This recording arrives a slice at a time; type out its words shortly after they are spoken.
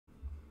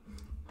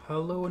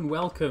Hello and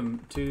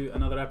welcome to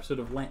another episode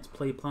of Let's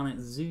Play Planet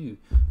Zoo.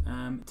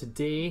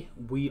 Today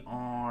we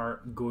are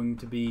going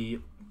to be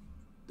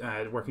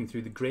working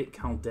through the Great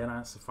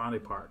Caldera Safari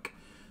Park.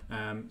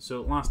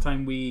 So last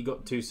time we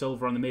got to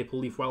Silver on the Maple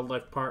Leaf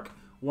Wildlife Park.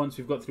 Once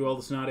we've got through all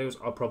the scenarios,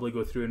 I'll probably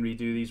go through and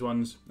redo these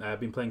ones. I've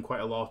been playing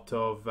quite a lot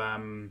of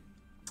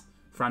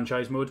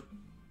franchise mode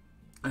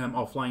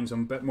offline, so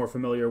I'm a bit more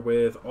familiar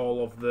with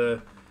all of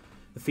the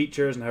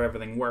features and how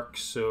everything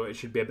works, so it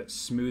should be a bit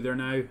smoother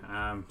now.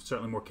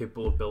 Certainly more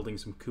capable of building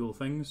some cool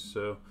things.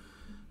 So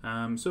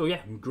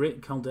yeah,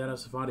 Great Caldera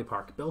Safari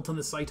Park. Built on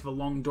the site of a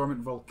long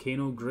dormant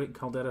volcano, Great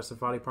Caldera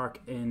Safari Park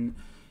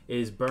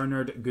is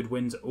Bernard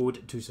Goodwin's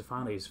Ode to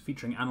Safaris,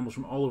 featuring animals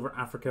from all over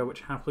Africa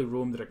which happily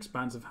roam their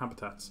expansive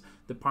habitats.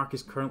 The park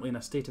is currently in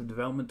a state of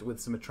development with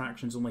some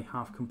attractions only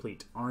half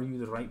complete. Are you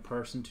the right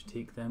person to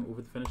take them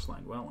over the finish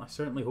line? Well, I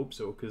certainly hope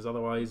so, because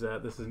otherwise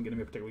this isn't going to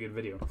be a particularly good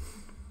video.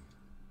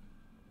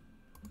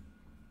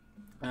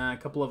 A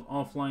couple of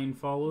offline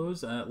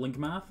follows.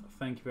 Linkmath,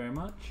 thank you very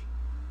much.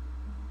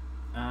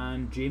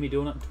 And Jamie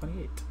Donut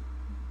 28.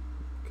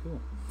 Cool.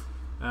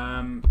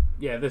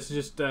 Yeah, this is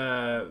just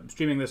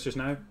streaming this just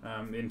now.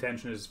 The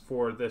intention is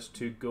for this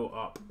to go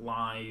up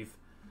live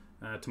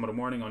tomorrow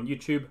morning on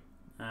YouTube.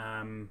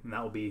 And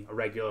that will be a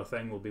regular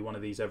thing. Will be one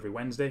of these every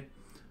Wednesday.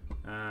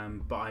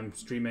 But I'm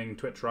streaming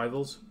Twitch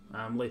Rivals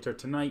later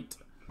tonight.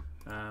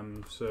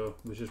 So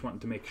I was just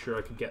wanting to make sure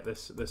I could get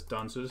this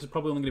done. So this is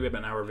probably only going to be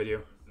about an hour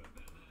video.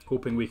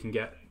 Hoping we can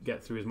get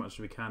through as much as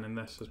we can in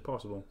this as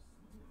possible.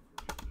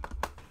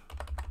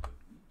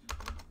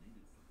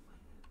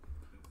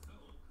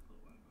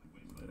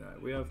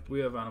 Right, we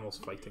have animals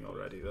fighting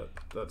already.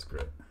 That's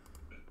great.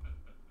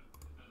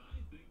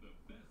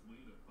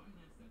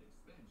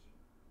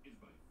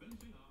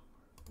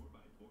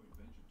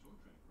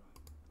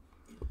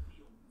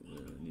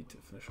 Need to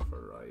finish off a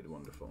ride.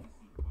 Wonderful.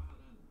 I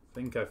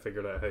think I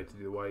figured out how to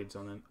do the wides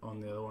on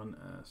the other one.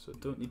 So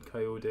don't need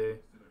Coyote.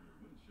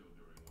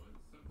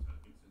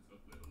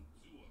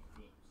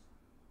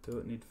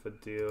 Don't need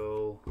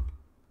Fadil.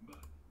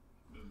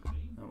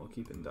 And we'll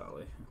keep in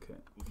Dali. Okay,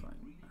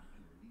 fine.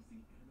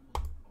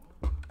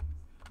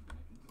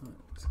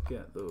 Let's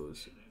get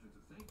those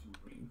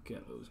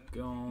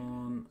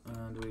gone,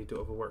 and we don't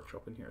have a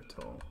workshop in here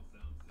at all.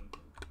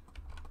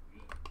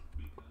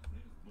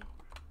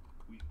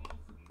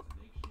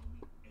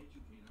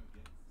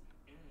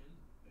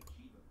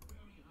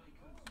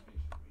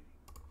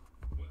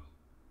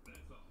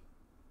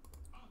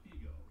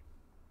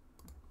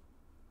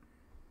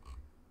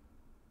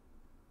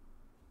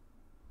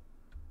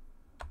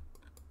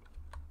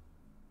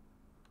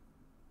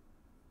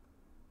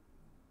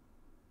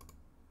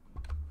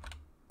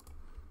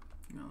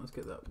 Let's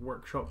get that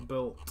workshop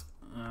built.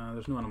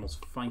 There's no animals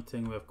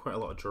fighting. We have quite a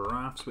lot of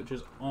giraffes, which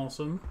is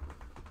awesome.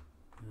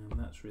 And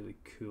that's really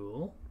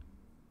cool.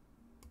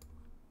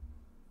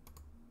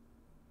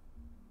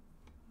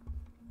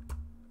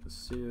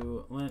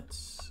 So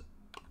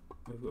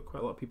we've got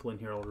quite a lot of people in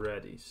here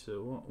already.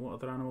 So what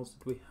other animals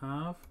did we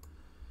have?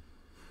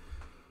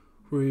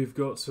 We've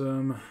got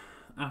some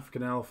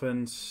African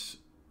elephants,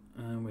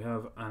 and we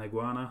have an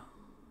iguana.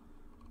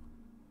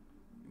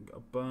 We've got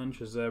a bunch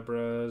of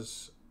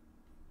zebras.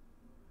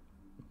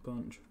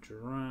 Bunch of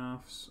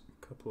giraffes,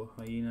 a couple of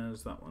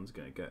hyenas. That one's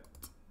going to get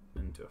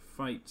into a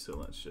fight, so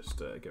let's just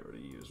get rid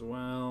of you as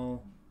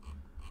well.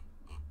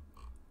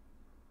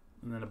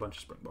 And then a bunch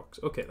of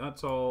springboks. Okay,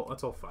 that's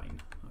all fine.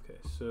 Okay,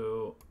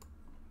 so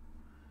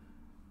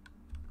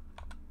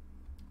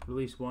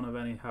release one of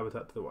any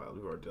habitat to the wild.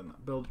 We've already done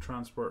that. Build a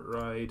transport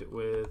ride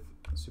with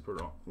super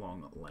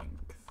long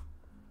length.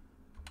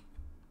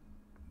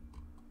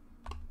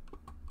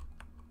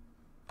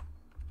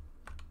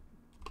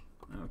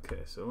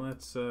 Okay, so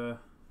let's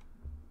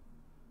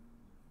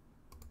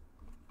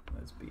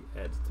be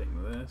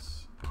editing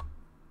this.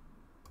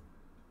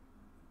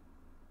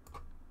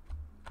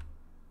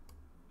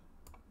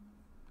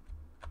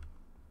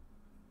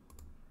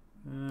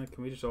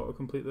 Can we just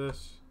autocomplete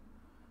this?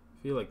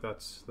 I feel like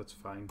that's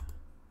fine.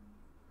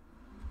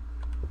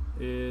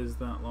 Is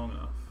that long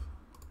enough?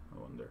 I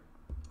wonder.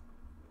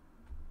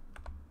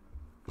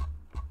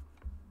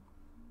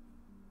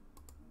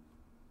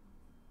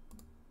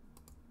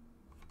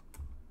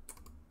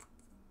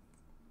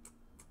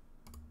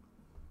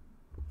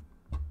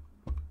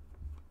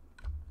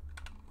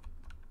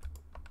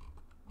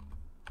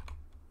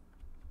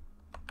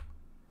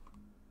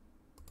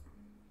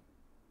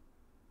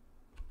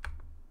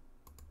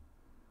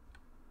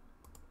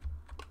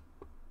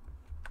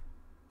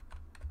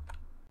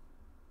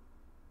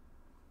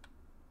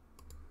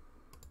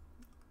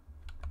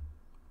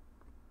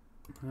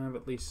 I have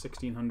at least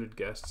 1,600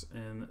 guests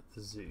in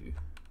the zoo.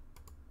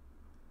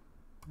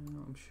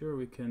 I'm sure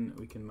we can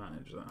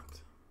manage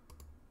that.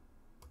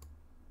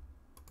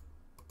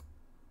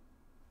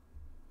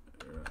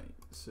 Right,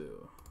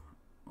 so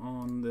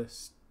on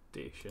this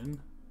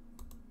station,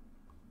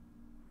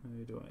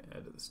 how do I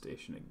edit the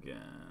station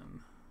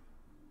again?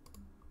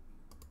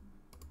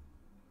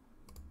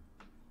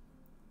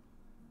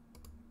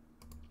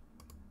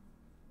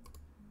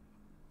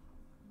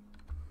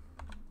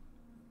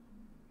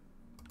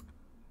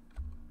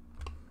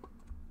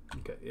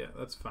 yeah,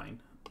 that's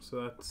fine.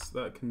 So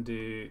that can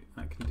do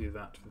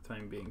that for the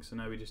time being. So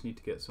now we just need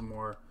to get some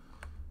more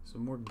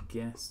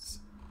guests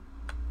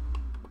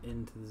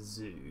into the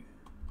zoo.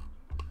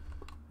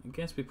 I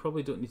guess we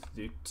probably don't need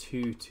to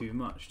do too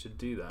much to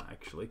do that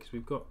actually, because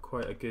we've got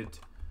quite a good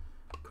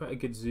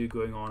zoo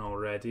going on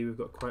already. We've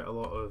got quite a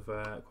lot of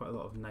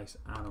nice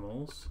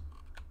animals.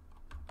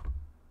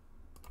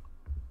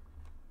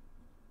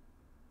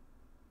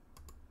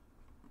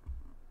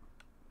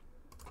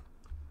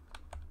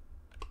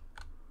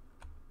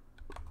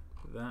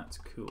 That's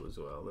cool as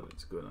well that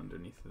it's going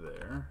underneath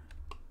there.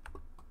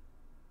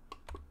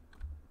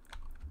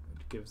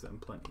 It gives them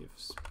plenty of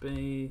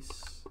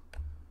space.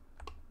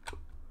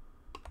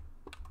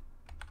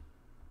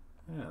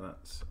 Yeah,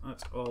 that's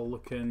all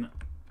looking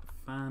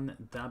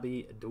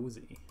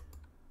fan-dabby-dozy.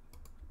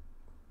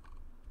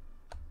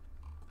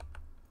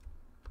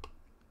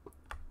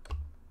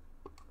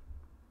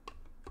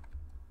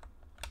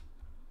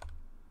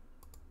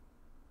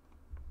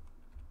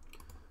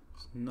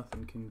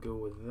 Nothing can go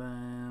with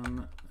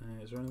them.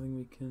 Is there anything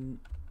we can...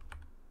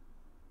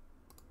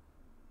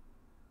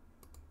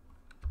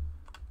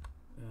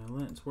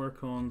 let's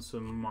work on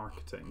some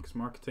marketing, because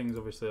marketing is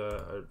obviously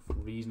a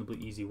reasonably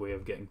easy way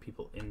of getting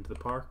people into the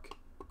park.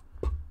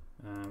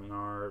 And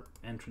our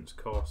entrance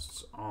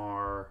costs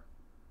are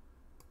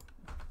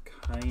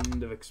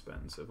kind of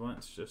expensive.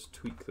 Let's just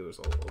tweak those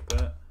a little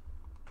bit.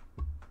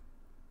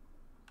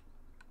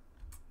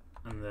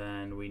 And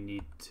then we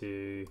need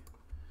to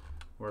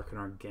work on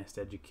our guest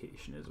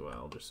education as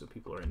well, just so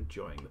people are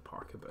enjoying the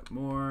park a bit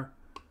more.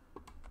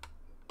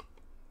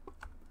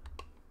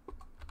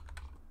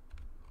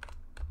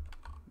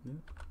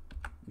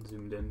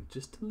 Zoomed in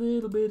just a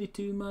little bitty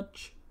too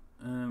much.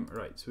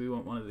 Right, so we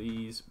want one of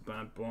these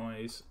bad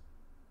boys.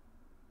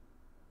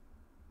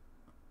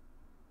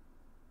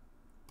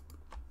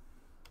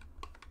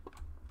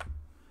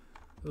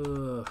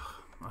 Ugh,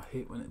 I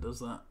hate when it does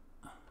that.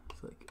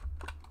 It's like,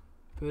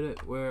 put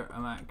it where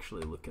I'm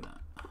actually looking at.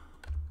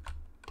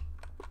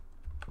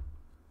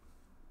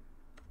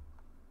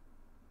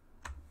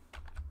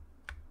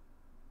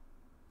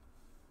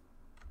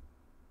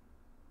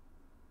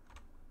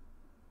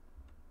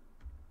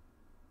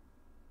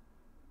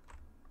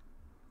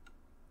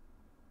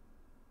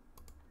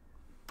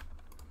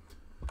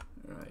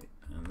 Right,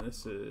 and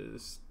this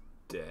is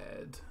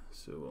dead,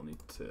 so we'll need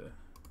to...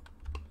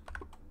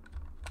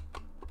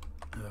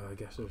 I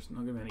guess there's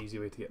not going to be an easy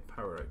way to get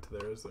power out to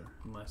there, is there?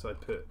 Unless I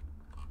put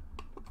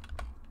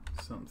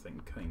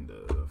something kind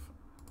of...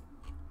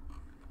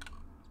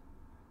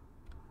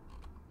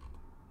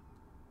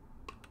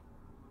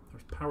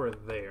 There's power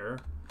there.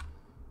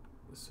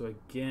 So I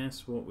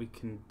guess what we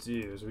can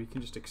do is we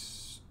can just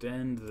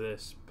extend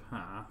this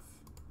path.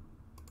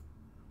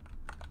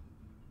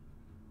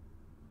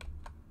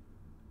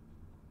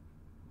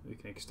 We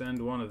can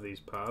extend one of these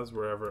paths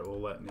wherever it will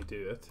let me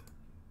do it.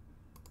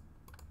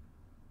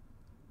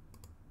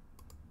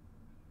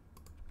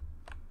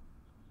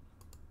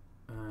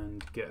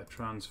 And get a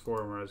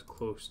transformer as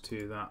close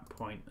to that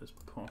point as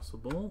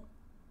possible.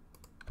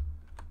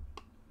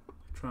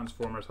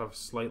 Transformers have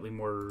slightly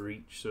more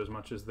reach, so as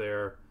much as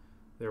they're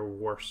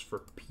worse for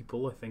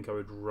people, I think I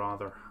would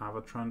rather have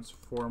a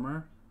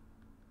transformer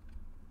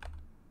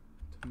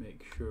to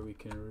make sure we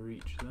can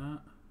reach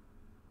that.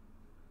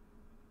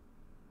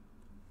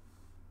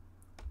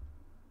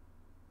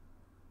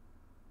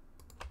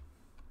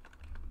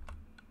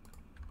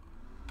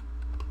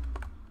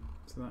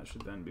 So that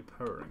should then be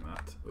powering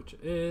that, which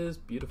is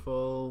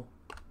beautiful.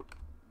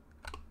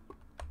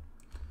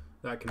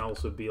 That can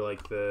also be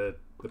like the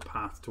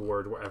path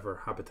toward whatever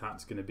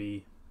habitat's going to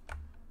be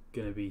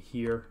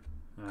here.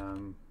 I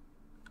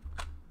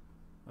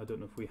don't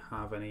know if we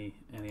have any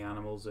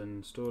animals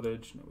in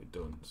storage. No, we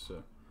don't.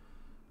 So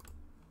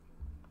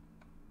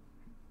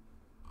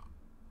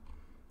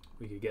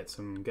we could get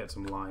some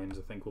lions.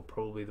 I think we'll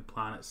probably the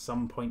plan at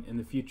some point in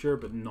the future,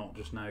 but not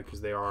just now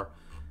because they are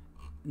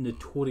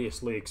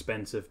notoriously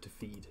expensive to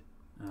feed,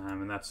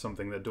 and that's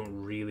something that I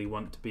don't really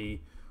want to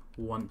be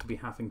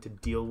having to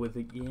deal with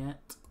it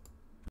yet.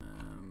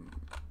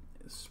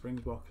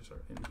 Springboks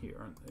are in here,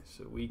 aren't they?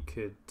 So we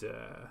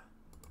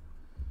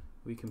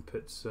can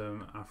put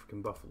some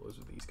African buffaloes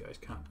with these guys,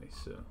 can't we?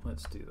 So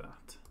let's do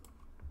that.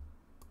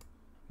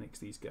 Makes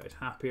these guys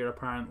happier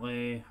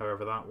apparently,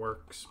 however that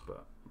works,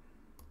 but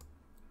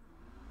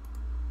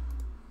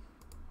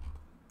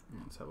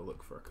let's have a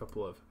look for a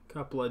couple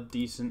of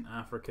decent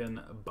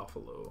African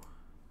buffalo,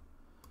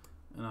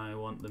 and I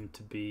want them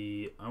to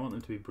be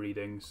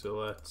breeding. So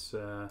let's.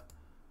 Oh,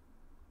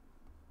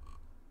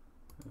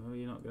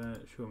 you're not gonna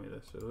show me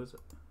this, so is it?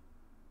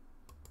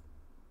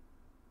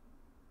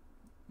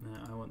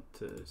 Now I want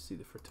to see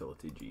the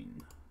fertility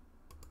gene.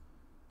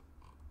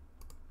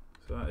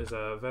 So that is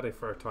a very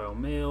fertile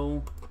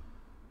male.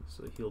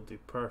 So he'll do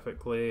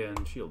perfectly,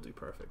 and she'll do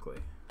perfectly.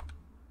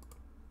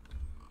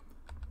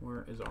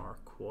 Where is our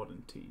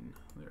quarantine?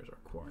 There's our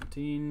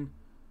quarantine.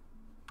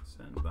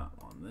 Send that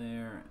one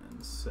there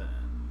and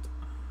send.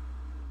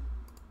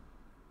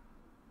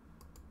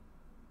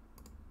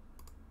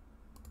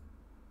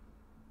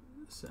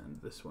 send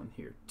this one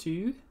here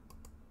too.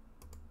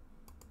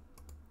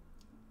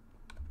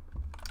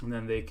 And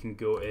then they can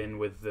go in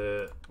with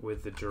the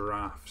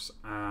giraffes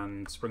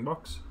and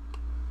springboks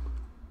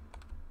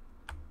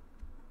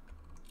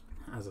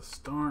as a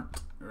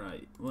start.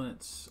 Right,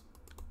 let's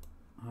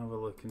have a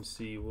look and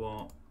see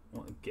what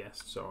the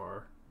guests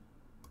are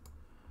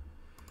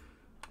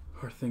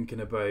thinking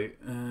about.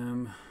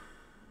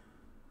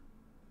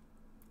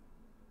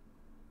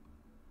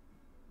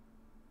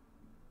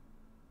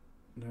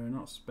 They're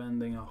not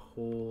spending a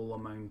whole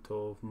amount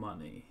of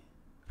money.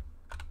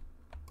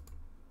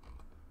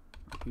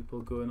 Are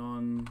people going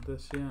on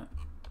this yet?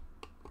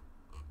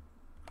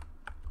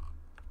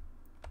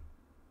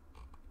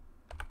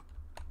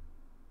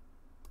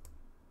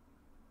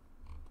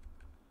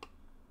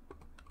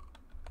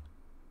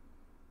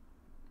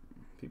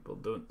 People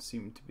don't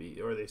seem to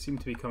be, or they seem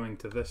to be coming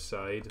to this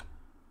side,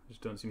 just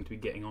don't seem to be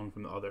getting on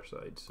from the other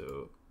side.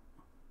 So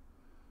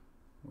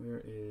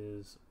where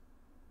is...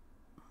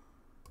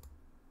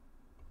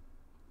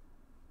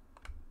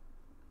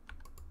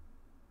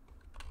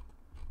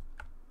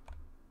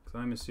 So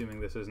I'm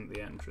assuming this isn't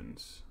the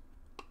entrance.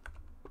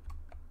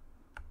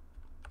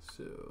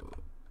 So,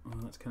 oh,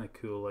 that's kind of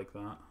cool like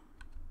that.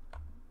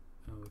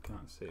 Oh, we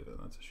can't save it,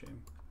 that's a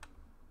shame.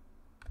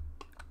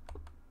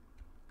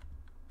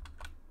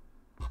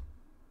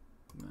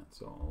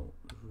 That's all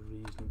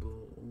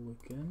reasonable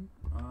looking.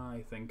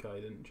 I think I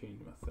didn't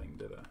change my thing,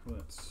 did I?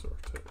 Let's sort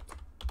it.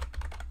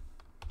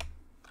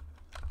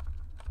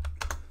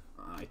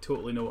 I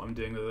totally know what I'm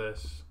doing with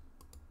this.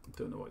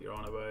 Don't know what you're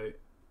on about.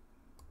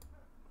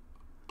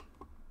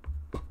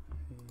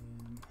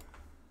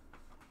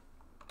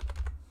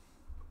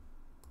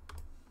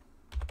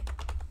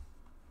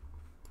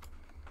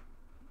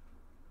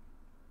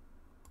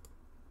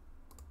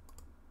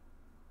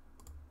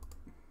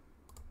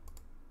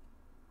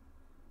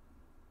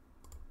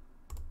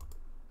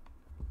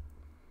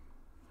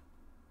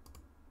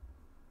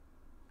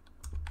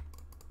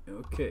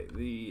 Okay,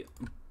 the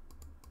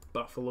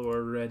buffalo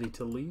are ready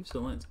to leave, so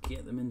let's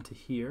get them into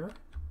here.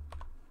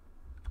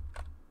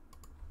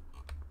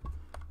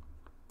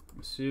 I'm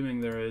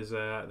assuming there's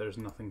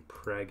nothing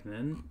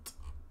pregnant.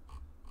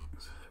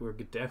 We're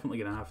definitely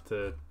gonna have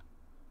to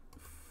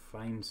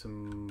find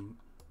some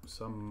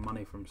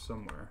money from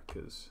somewhere,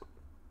 because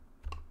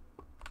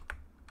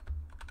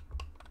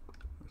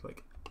there's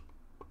like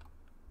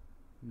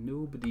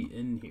nobody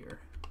in here.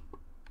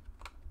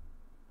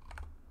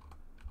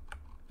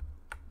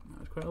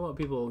 There's quite a lot of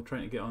people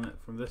trying to get on it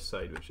from this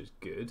side, which is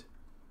good.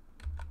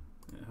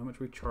 How much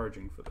are we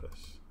charging for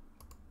this?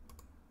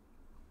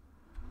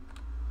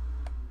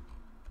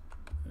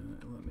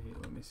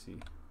 Let me see.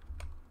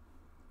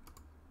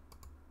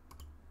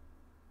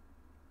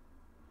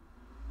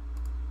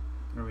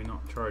 Are we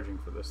not charging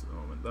for this at the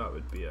moment? That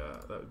would be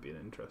an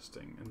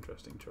interesting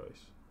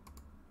choice.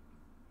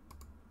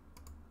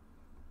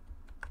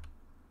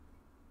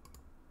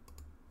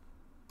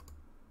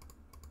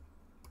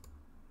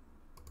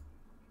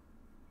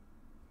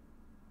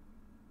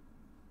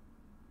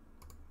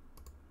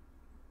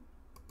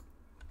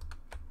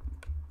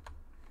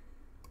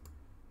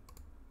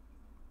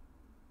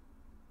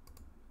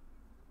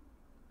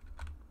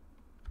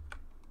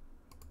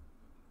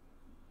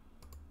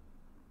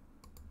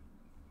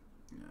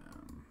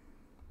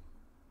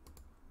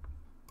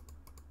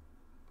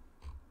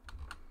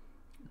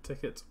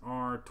 Tickets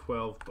are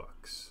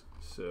 $12,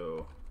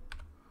 so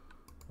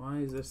why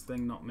is this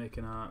thing not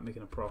making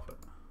a profit?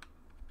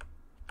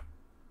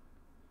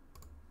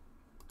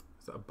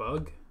 Is that a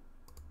bug,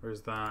 or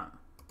is that?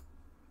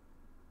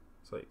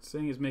 It's like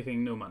saying it's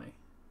making no money.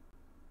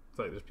 It's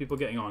like there's people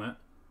getting on it,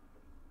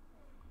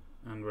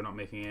 and we're not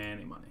making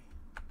any money.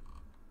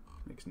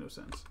 Makes no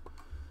sense.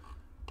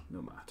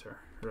 No matter.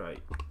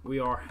 Right, we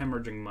are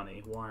hemorrhaging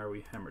money. Why are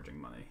we hemorrhaging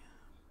money?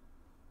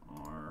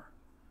 Our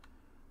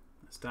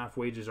staff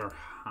wages are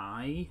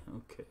high.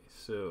 Okay,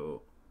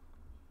 so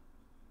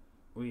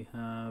we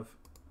have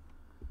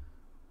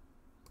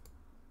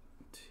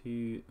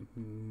too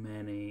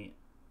many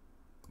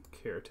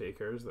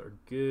caretakers that are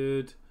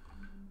good.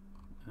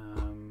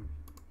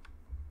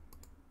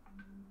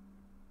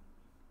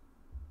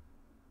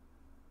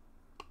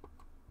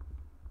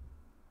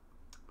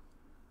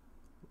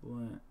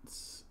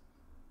 Let's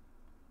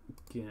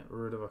get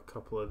rid of a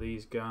couple of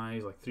these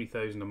guys. Like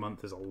 3,000 a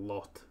month is a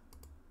lot.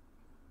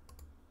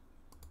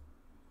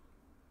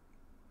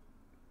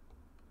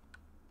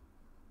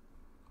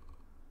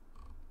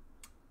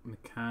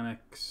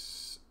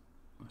 Mechanics,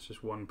 that's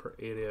just one per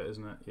area,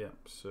 isn't it? Yep,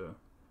 so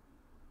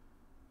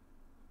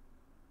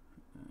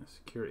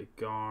security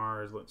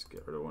guards, let's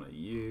get rid of one of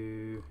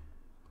you.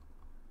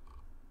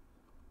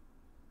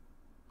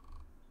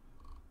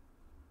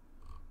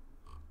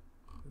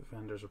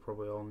 Vendors are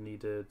probably all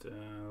needed.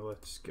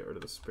 Let's get rid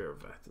of the spare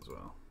vet as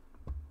well.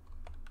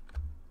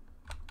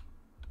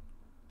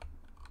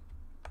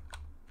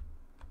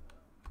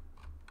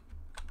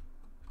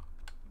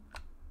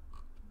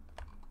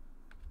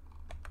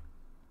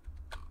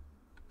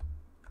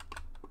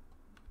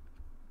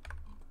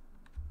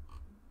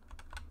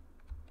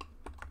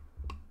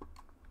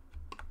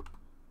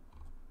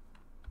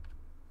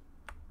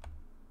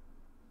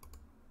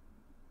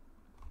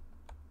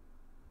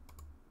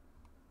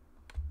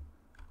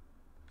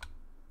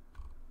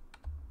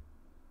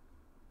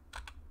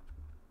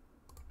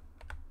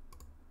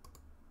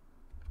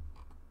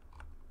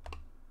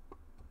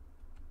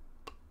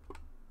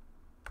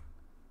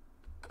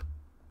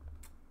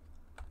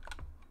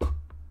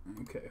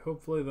 Okay,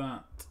 hopefully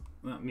that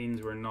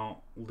means we're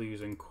not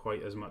losing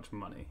quite as much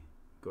money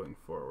going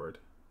forward.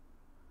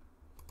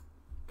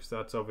 Because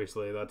that's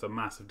a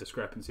massive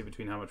discrepancy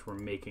between how much we're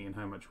making and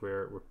how much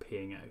we're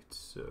paying out.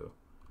 So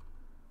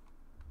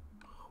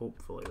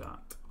hopefully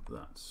that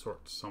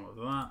sorts some of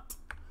that.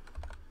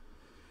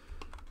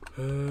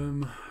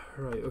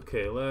 Right,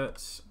 okay,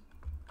 let's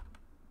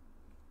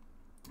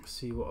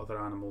see what other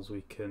animals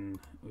we can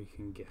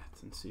get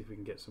and see if we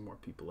can get some more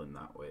people in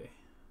that way.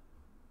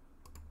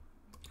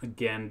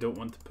 Again, don't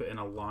want to put in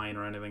a line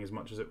or anything as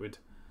much as it would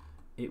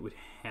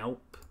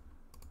help.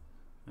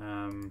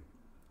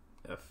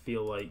 I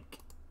feel like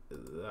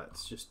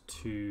that's just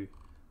too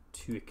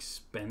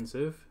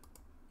expensive.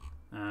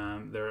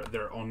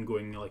 Their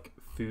ongoing like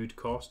food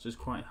cost is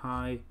quite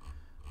high,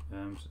 so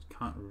it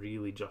can't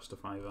really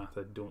justify that,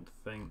 I don't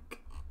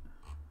think.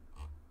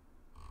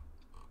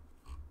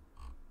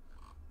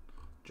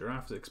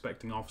 Giraffes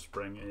expecting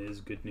offspring is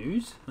good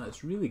news.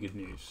 That's really good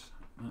news.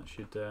 That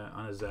should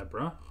and a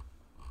zebra.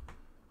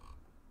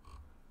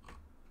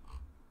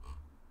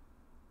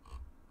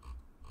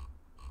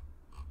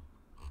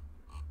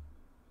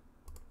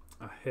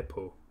 A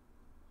hippo.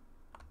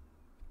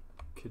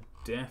 Could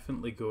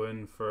definitely go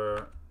in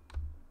for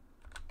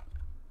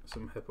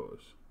some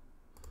hippos.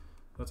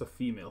 That's a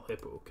female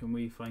hippo. Can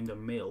we find a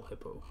male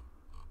hippo?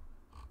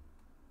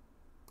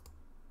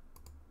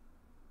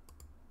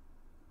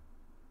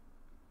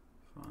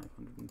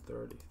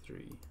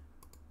 $533.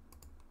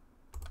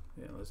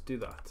 Yeah, let's do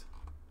that.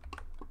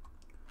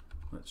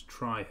 Let's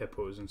try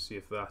hippos and see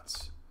if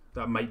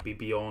that might be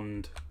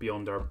beyond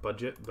our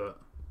budget,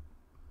 but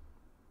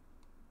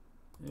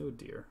oh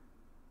dear.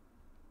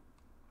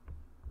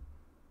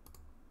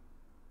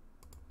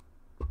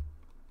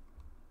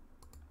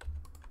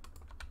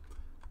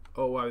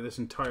 Oh wow, this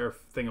entire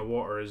thing of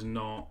water is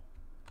not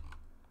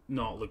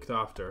looked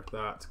after.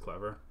 That's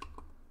clever.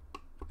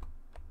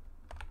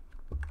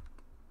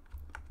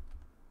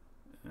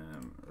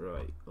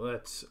 Right,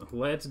 let's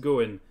go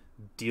and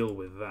deal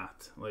with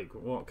that. Like,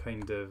 what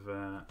kind of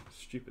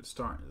stupid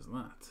start is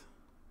that?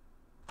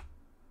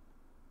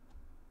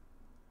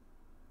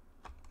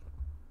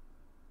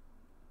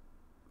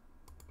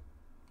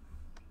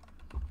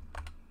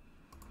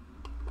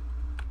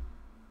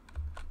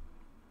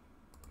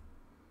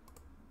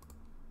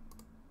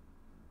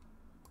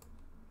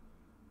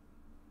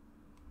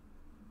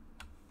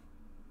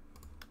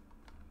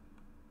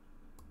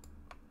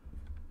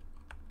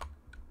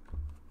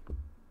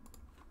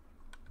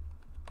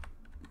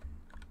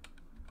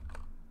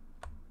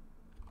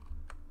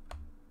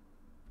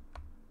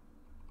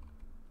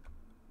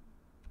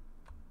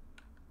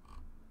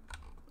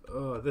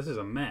 Oh, this is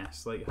a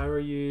mess. Like, how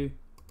are we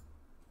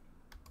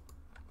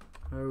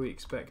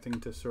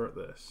expecting to sort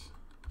this?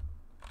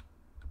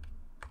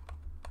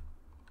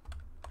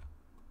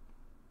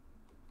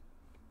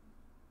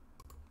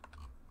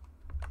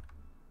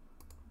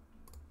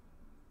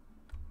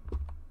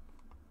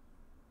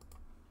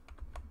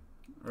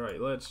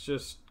 Alright, let's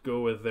just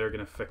go with they're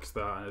going to fix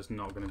that and it's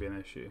not going to be an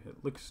issue. It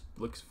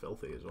looks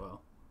filthy as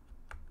well.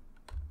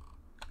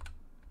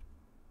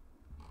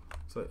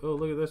 It's like, oh,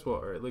 look at this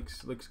water. It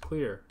looks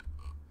clear.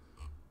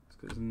 It's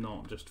because it's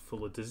not just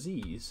full of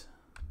disease.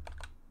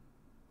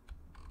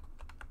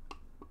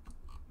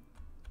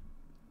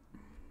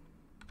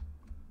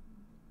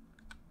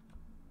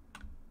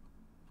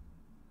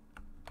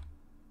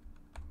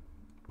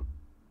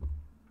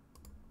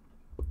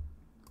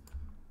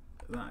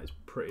 That is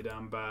pretty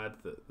damn bad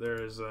that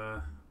there is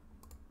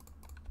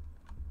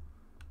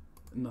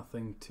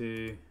nothing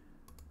to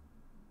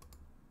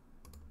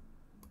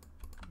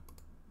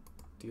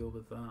deal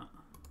with that.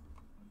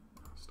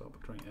 Stop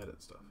trying to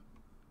edit stuff.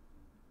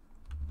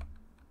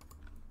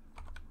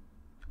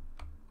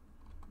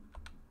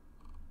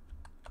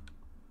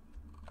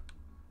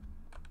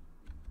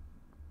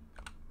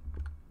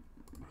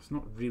 There's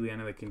not really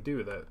anything I can do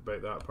with it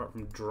about that apart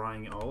from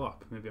drying it all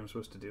up. Maybe I'm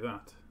supposed to do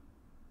that.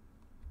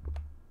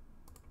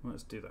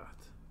 Let's do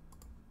that.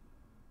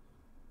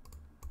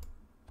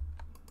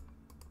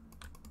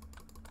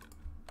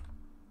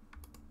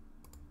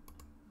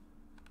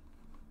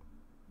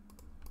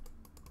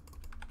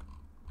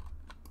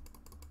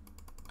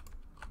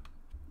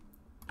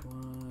 Why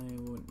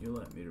won't you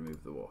let me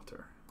remove the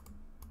water?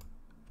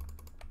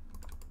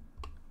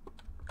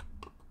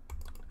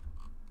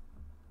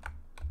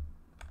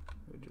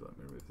 Would you let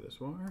me remove this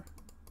water?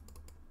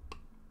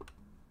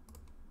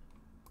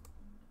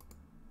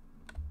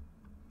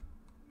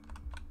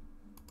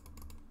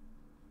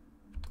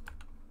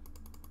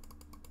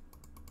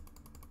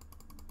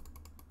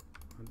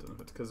 I don't know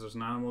if it's because there's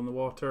an animal in the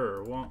water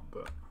or what,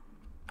 but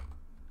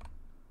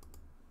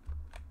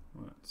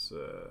let's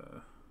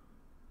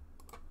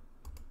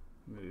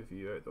move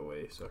you out the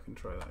way so I can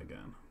try that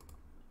again.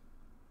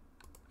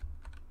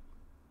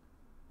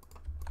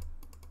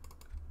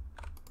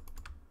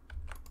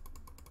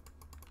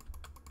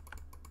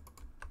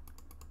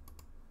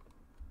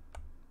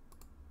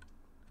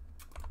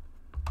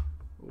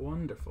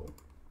 Wonderful.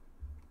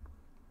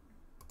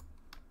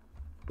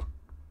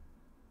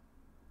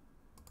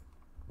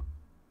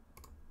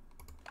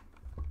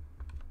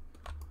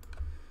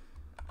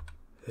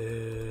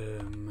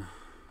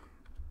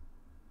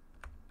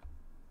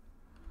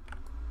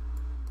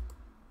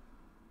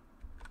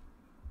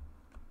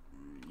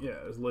 Yeah,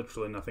 there's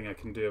literally nothing I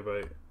can do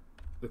about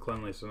the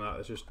cleanliness and that.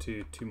 It's just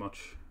too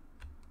much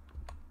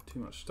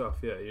stuff.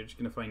 Yeah, you're just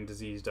gonna find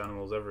diseased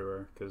animals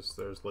everywhere because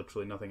there's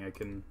literally nothing I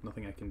can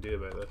do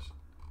about this.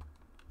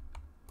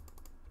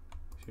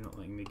 So you're not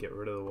letting me get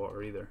rid of the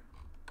water either.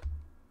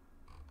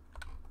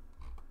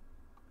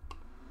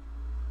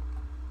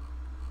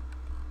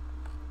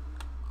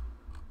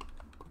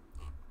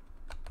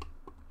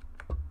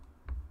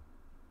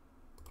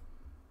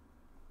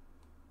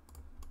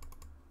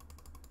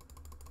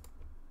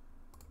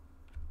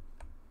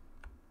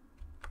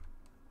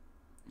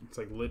 It's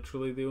like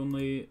literally the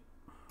only...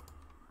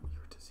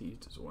 You're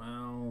diseased as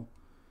well.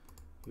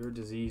 You're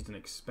diseased and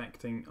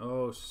expecting...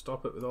 Oh,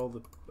 stop it with all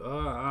the...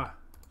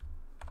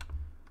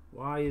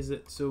 Why is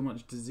it so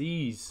much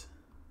disease?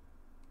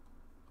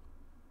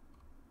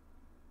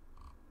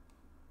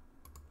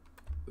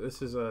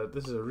 This is a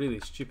really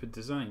stupid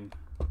design.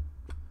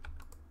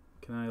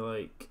 Can I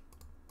like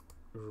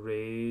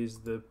raise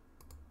the...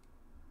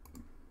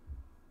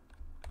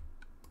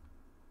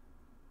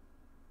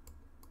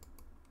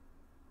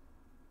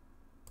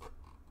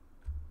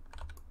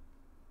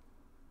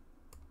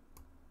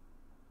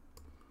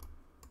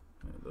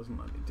 It doesn't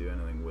let me do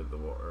anything with the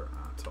water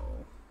at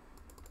all.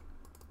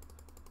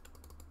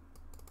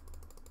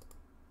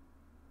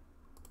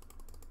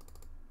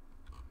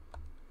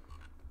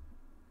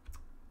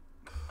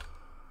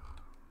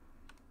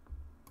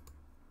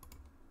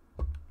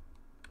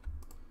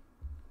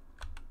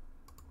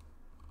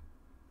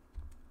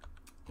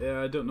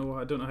 Yeah, I don't know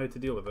how to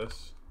deal with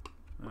this.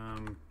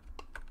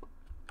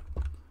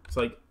 It's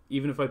like,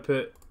 even if I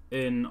put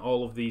in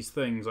all of these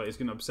things, like, it's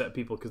going to upset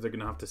people because they're going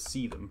to have to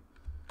see them.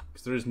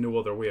 Because there is no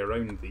other way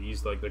around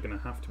these. Like, they're going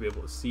to have to be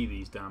able to see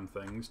these damn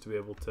things to be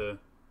able to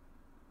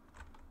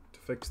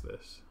fix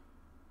this.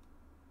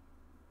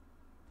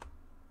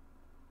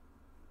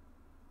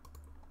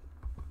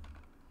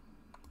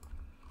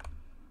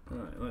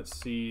 Alright, let's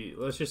see.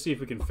 Let's just see if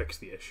we can fix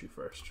the issue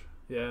first.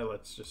 Yeah,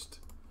 let's just...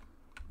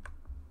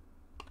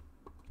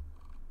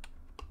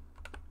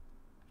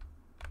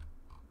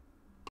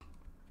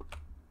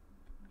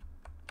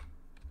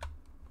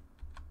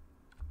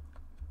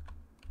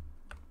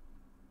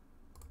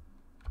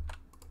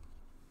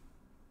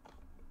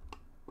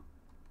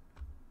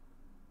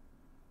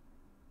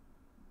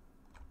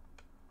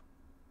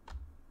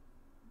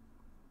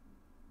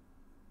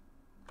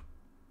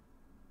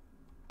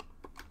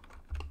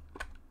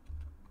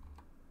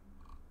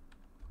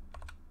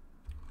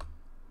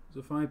 So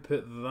if I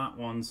put that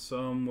one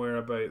somewhere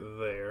about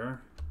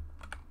there,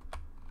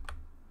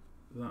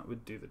 that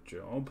would do the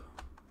job.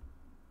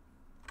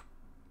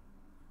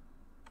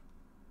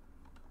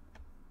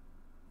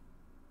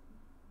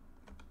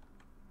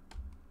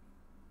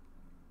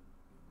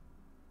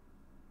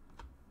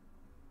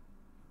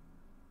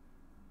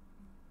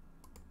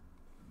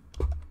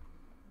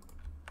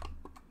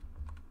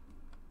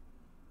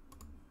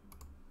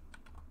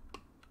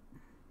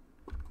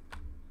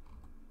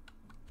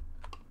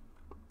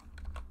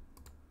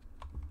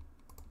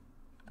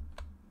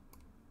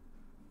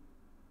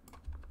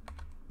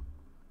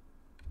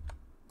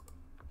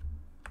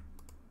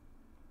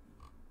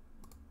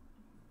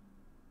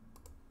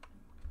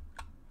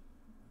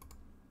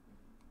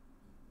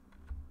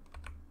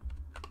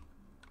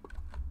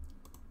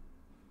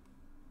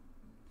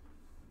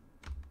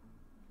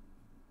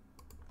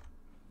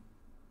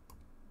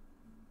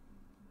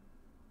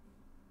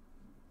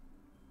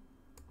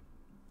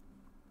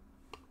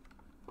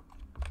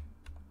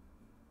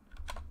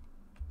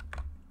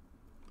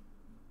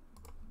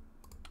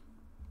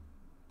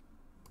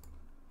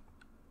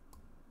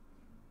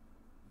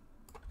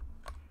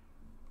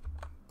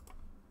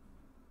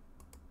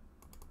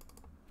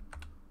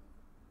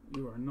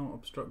 You are not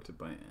obstructed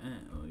by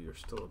oh, you're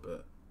still a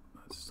bit,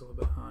 that's still a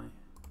bit high.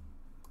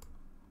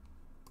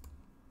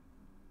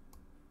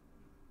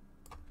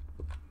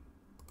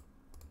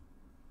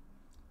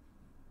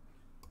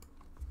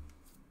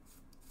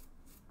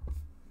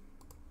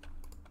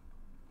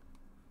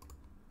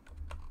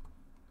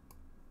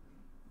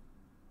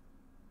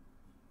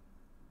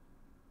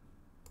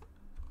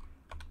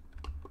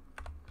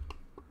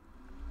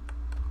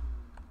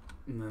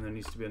 And then there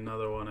needs to be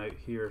another one out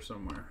here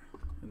somewhere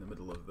in the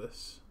middle of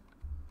this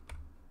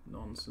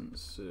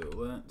nonsense. So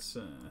let's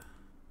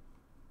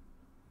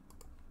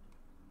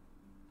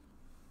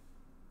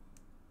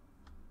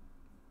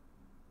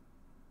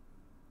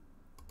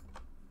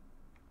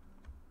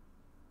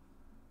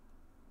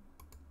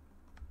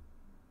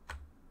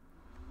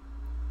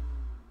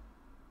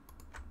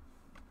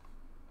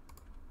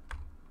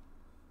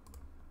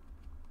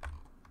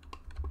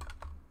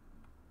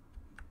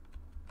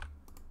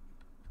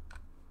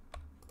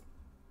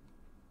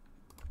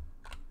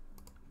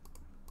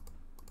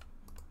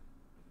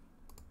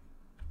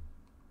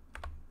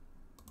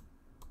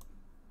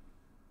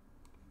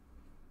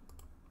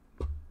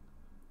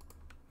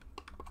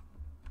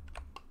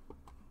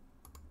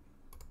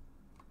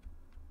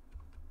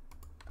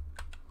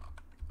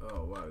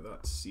wow,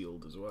 that's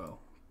sealed as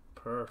well.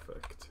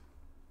 Perfect.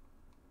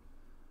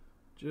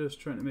 Just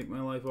trying to make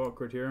my life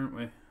awkward here, aren't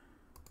we?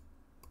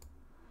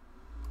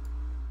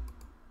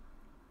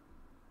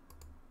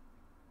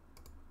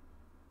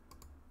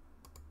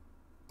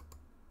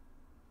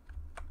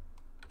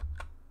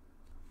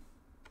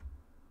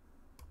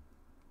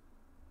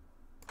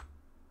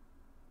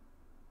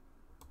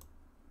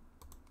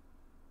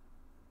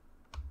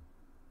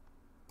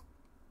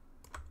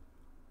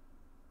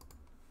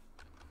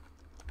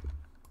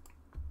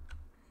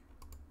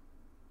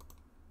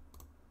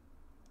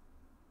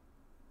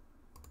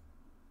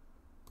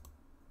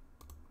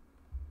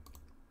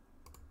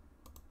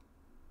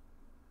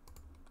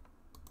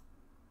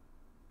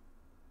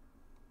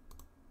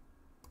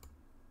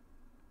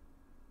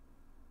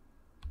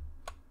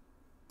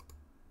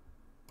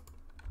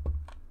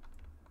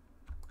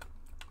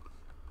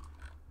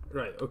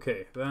 Right,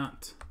 okay,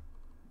 that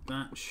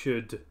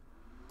should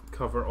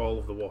cover all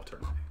of the water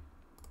now.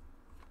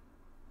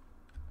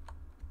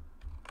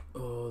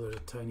 Oh, there's a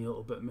tiny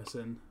little bit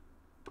missing.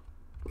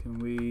 Can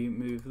we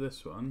move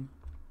this one?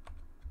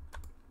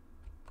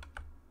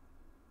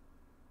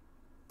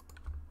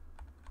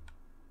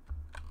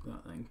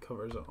 That then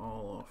covers it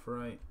all off,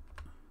 right?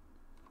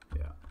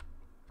 Yeah.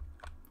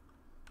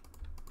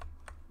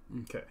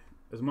 Okay.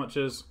 As much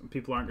as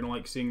people aren't going to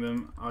like seeing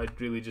them, I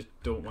really just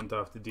don't want to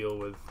have to deal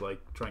with like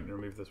trying to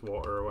remove this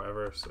water or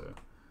whatever, so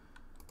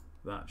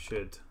that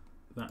should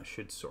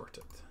sort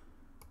it.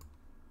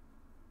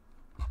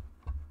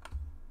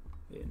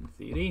 In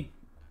theory.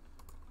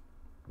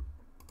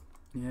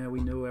 Yeah, we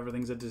know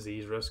everything's a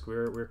disease risk.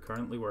 We're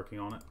currently working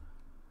on it.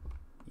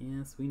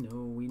 Yes, we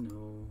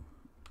know.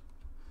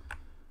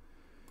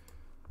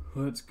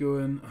 Let's go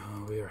in.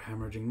 Oh, we are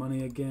hemorrhaging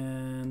money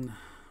again.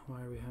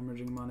 Why are we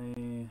hemorrhaging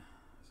money?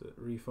 Is it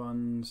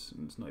refunds?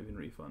 It's not even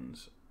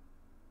refunds.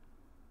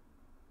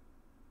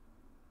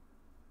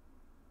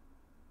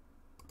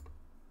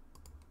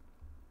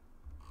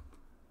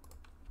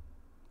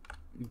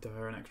 Need to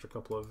hire an extra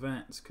couple of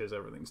vets because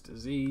everything's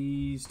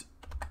diseased.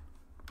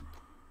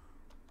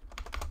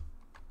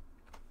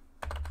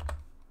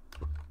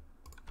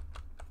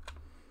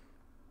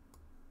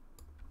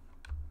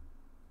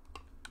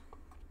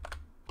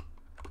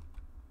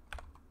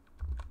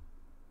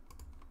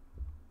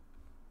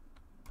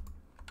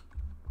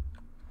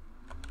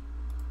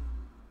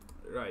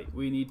 Right,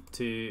 we need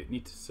to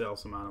sell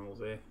some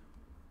animals, eh?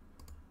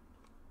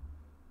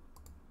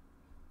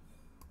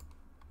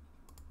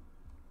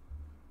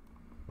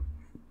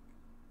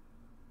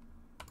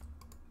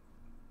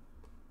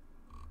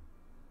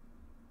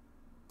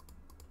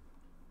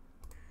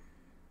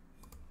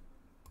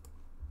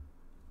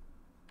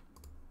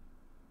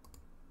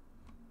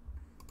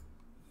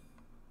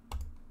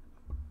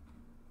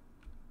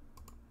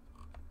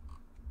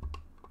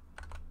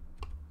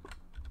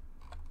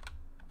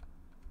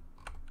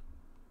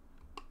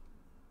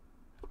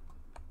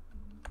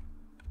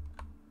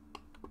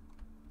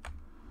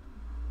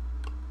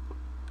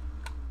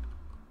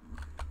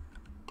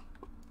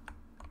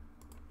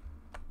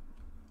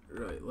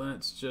 Right,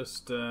 let's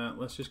just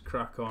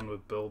crack on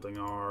with building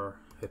our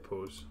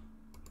hippos.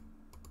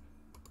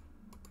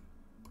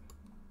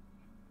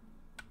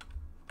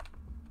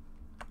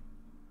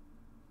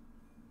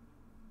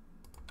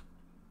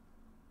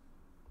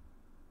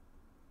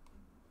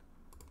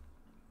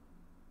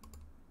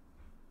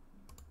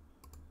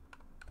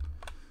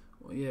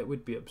 Well, yeah, it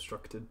would be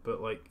obstructed,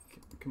 but like,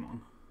 come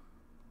on,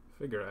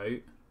 figure it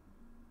out.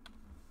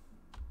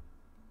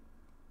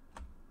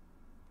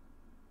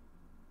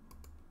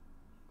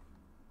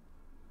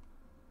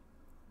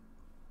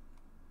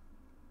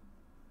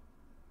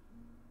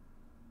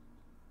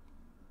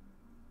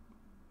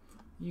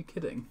 Are you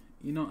kidding?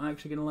 You're not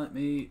actually going to let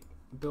me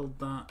build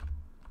that?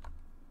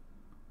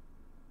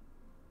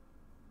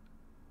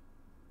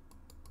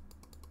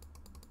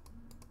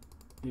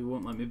 You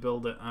won't let me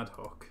build it ad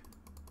hoc.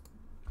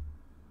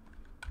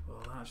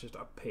 Well, that's just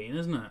a pain,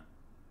 isn't it?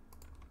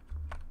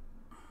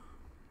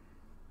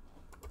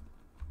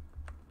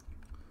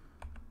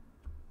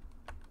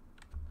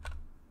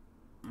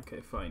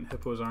 Okay, fine.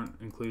 Hippos aren't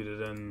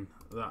included in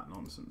that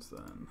nonsense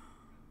then.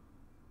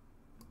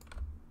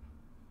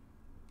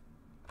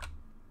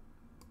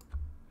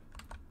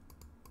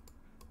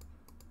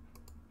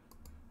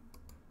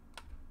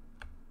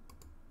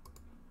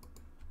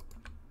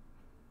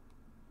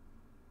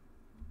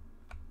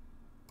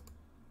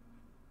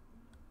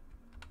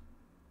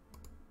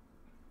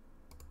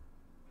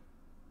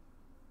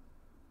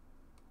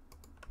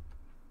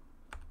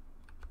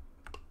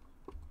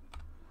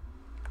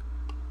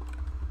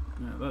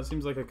 Yeah, that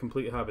seems like a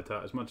complete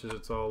habitat, as much as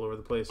it's all over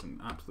the place and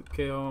absolute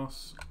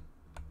chaos.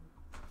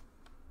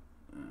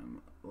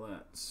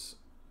 Let's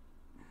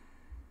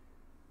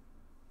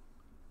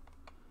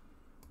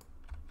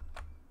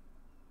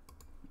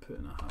put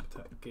in a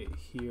habitat gate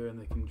here, and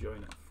they can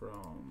join it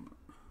from.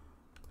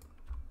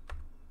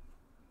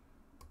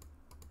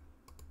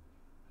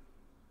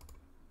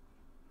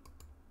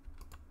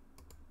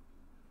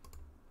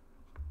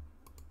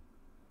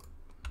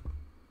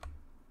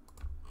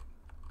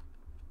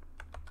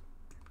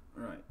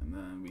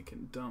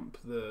 dump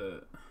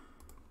the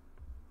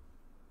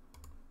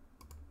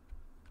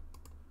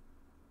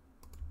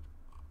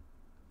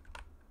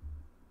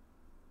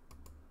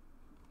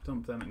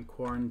dump them in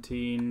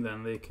quarantine,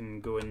 then they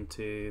can go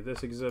into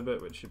this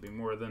exhibit, which should be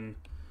more than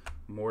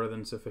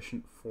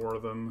sufficient for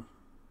them.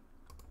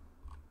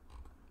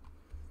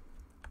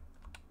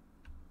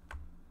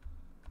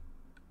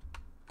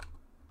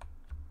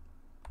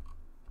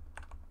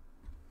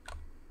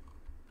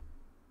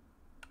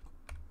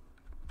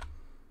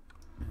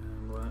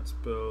 And let's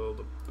build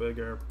a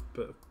bigger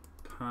bit of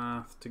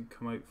path to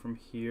come out from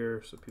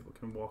here so people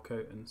can walk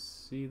out and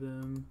see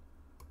them.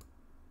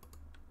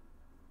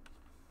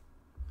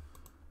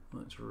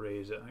 Let's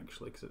raise it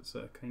actually, because it's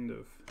a kind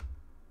of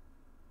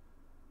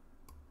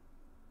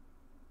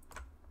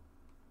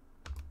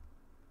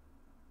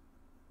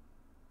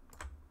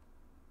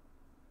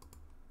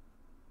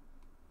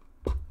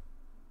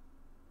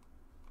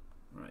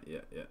right.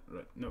 Yeah,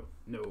 right. No,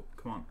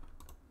 come on.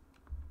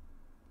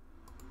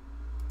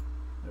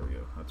 There we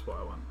go. That's what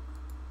I want.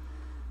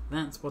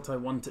 That's what I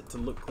want it to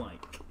look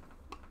like.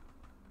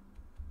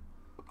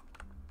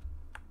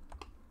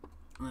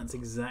 That's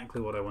exactly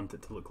what I want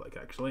it to look like,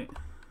 actually.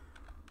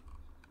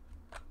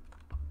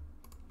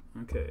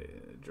 Okay,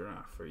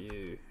 giraffe, are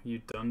you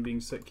done being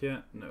sick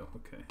yet? No,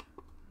 okay.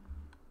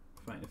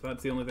 Fine, if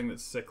that's the only thing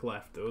that's sick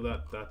left though,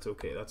 that's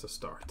okay, that's a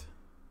start.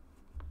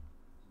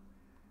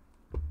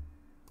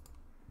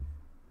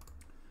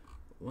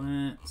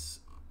 Let's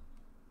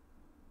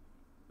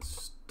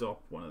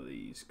stop one of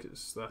these,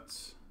 because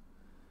that's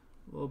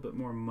a little bit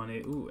more money.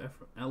 Ooh,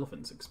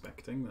 elephant's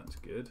expecting, that's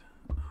good.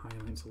 High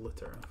amounts of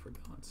litter, for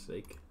God's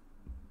sake.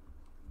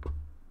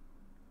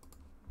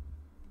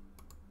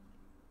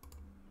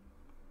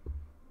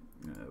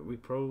 We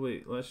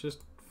probably, let's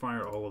just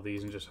fire all of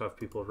these and just have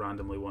people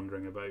randomly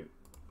wandering about.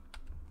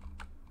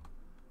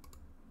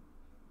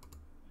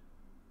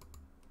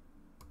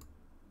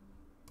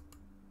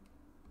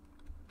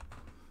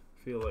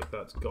 Feel like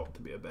that's got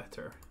to be a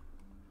better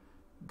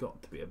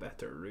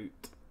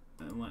route.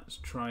 And let's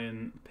try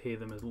and pay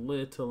them as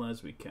little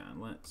as we can.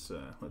 Let's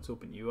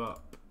open you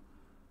up.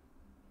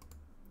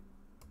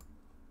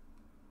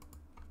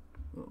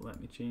 Well,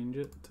 let me change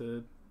it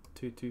to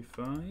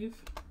 225.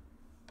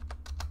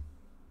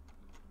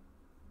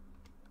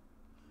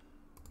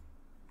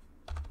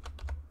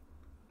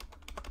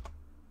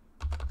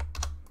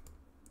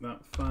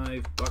 That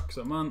 $5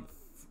 a month.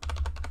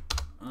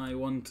 I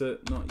want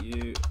it, not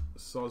you,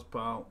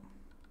 Sozpal.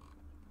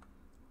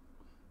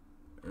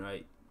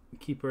 Right,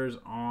 keepers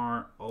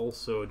are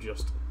also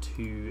just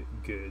too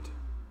good.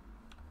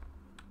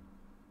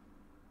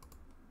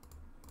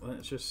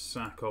 Let's just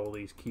sack all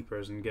these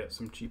keepers and get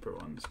some cheaper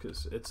ones,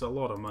 because it's a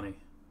lot of money.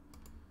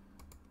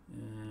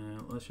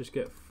 Let's just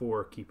get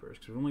 4 keepers,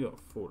 because we've only got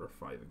 4 or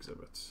 5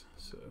 exhibits,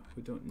 so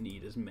we don't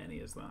need as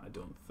many as that, I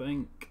don't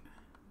think.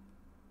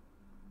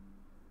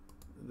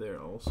 They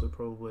also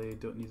probably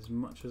don't need as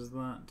much as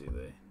that, do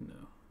they?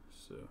 No.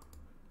 So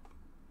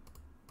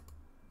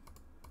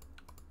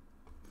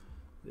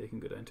they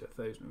can go down to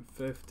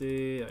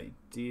 1,050.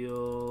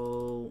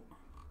 Ideal.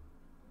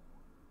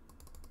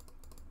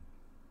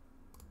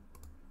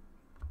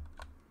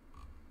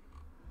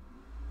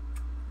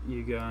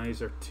 You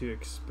guys are too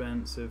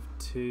expensive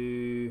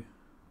too.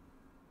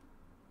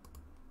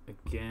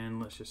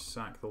 Again, let's just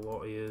sack the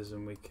lot of yous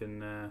and we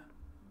can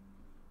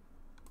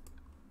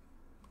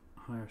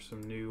hire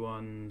some new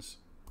ones.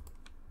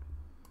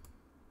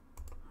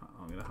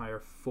 I'm going to hire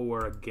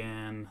 4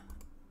 again,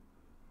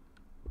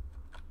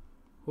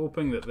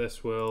 hoping that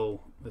this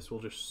will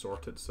just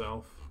sort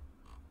itself.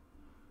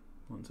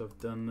 Once I've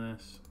done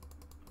this,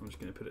 I'm just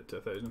going to put it to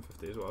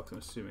 1,050 as well, because I'm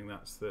assuming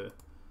that's the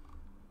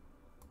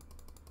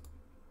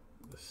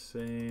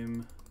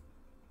same.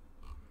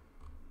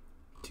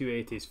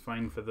 280 is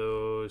fine for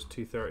those.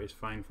 230 is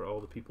fine for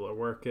all the people that are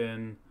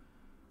working.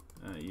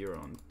 You're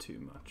on too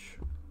much.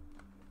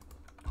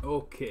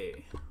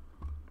 Okay.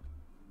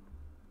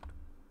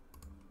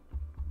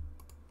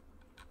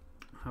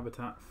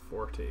 Habitat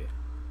 40.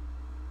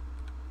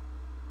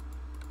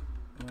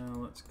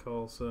 Let's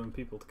call some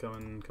people to come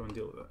and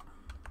deal with it.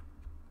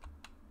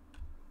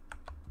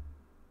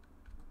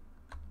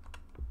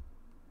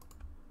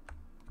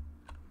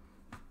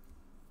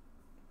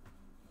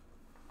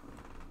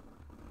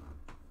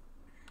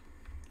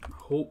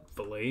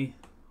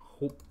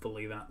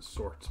 Hopefully that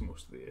sorts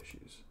most of the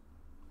issues.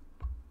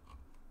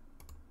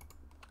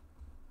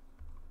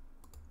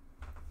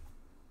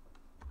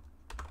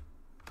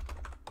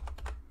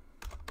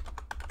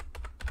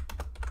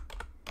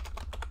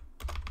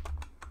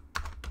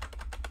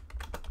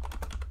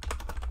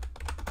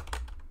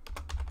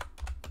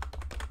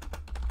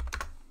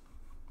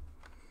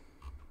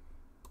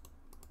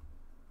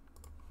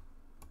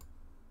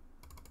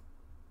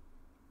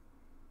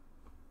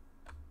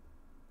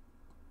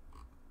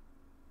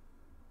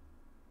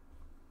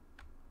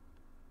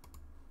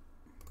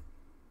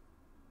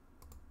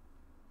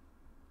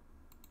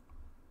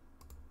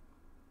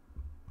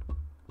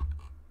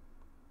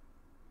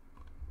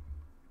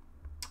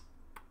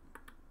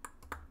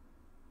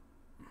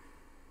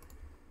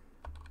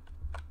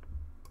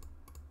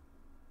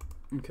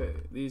 Okay,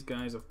 these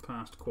guys have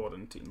passed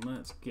quarantine.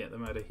 Let's get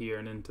them out of here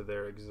and into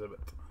their exhibit.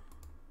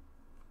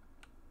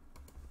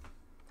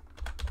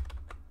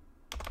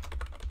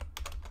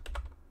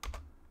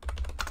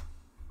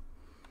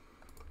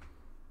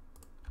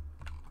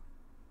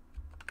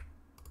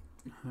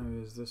 How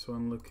is this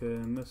one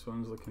looking? This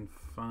one's looking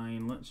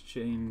fine. Let's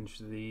change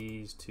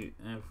these to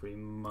every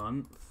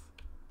month.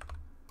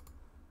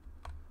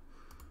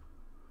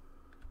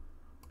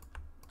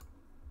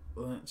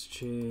 Let's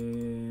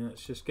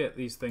just get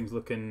these things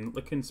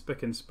looking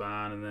spick and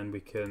span, and then we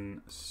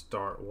can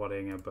start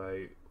worrying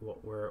about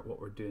what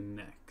we're doing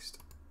next.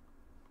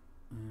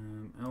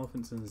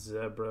 Elephants and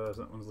zebras.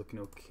 That one's looking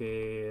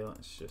okay.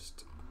 Let's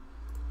just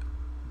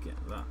get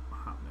that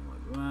happening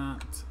like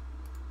that.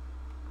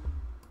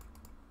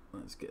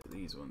 Let's get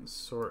these ones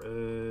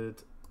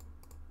sorted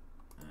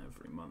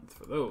every month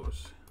for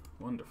those.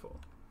 Wonderful.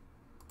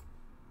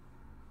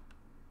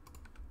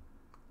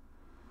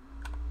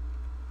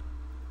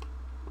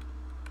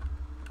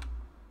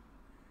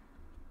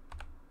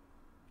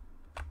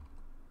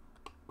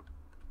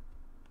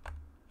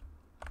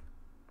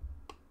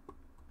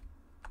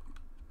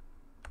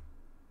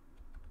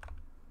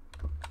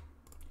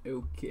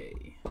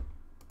 Okay.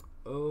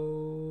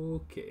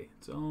 Okay,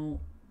 it's all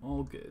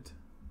good.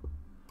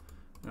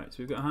 Right, so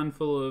we've got a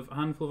handful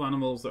of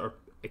animals that are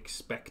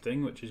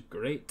expecting, which is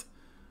great.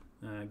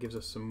 Gives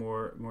us some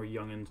more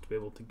youngins to be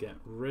able to get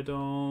rid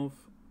of.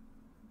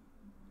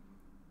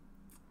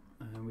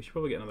 We should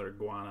probably get another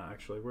iguana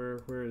actually.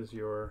 Where is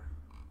your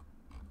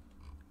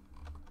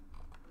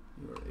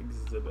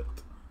exhibit?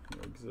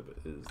 Your exhibit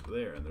is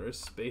there, and there is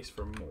space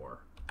for more.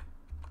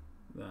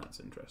 That's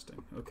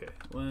interesting. Okay,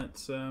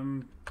 let's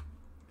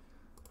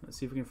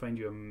see if we can find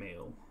you a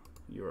male.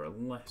 You're a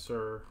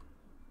lesser.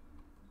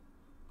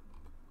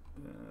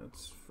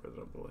 It's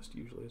further up the list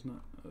usually, isn't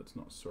it? Oh, it's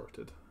not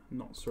sorted.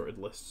 Not sorted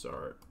lists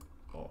are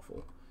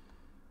awful.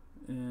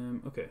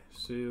 Okay,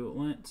 so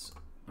let's.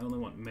 I only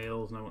want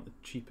males, and I want the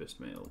cheapest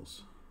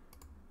males.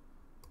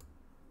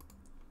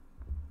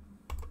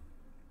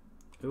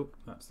 Oh,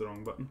 that's the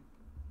wrong button.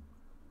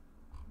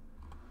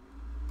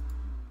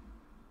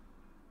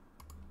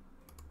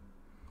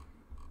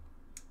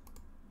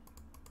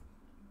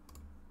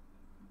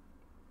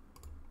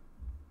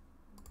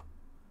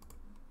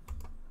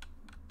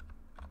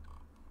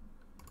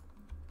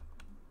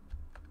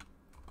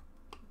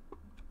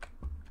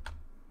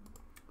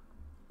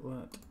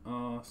 Let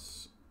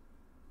us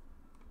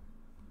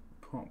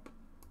pop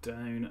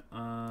down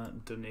a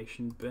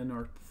donation bin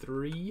or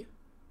 3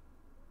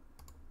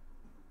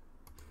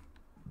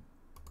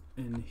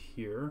 in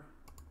here,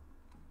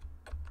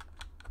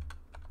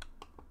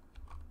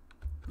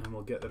 and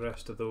we'll get the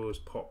rest of those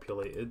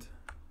populated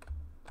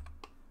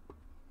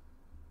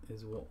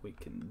is what we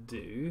can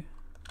do.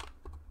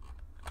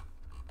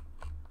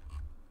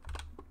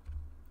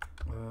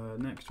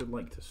 Next we'd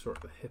like to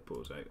sort the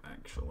hippos out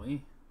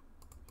actually.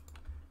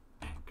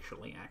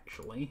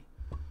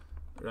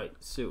 Right,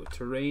 so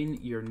terrain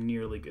you're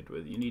nearly good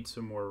with. You need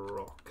some more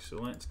rock, so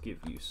let's give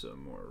you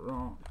some more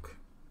rock.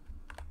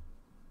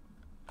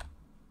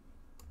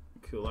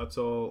 Cool, that's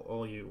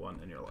all you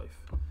want in your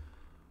life.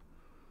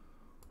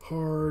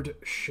 Hard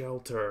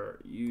shelter.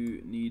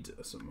 You need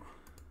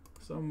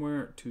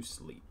somewhere to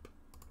sleep.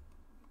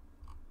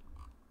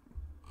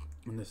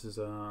 And this is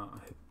a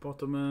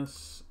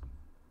hippopotamus.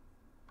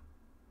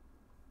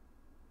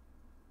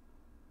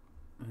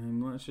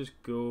 Let's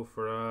just go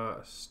for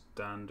a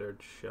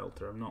standard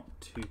shelter. I'm not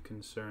too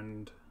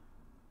concerned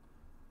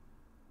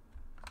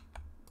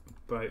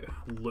about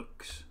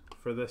looks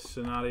for this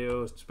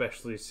scenario,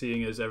 especially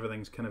seeing as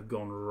everything's kind of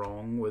gone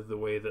wrong with the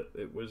way that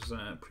it was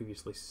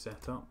previously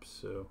set up.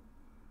 So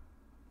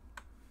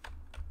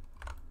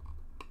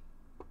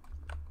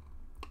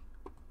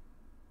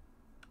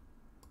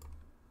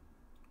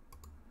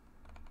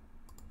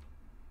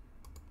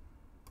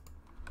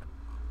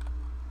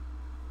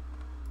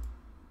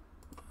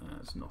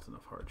it's not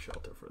enough hard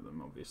shelter for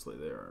them. Obviously,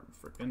 they are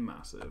freaking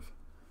massive.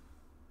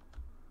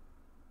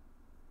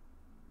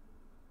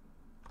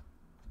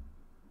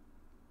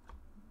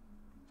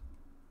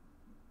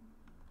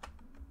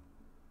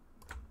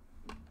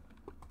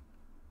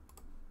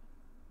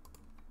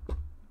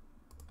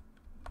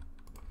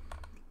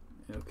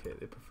 Okay,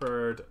 they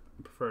preferred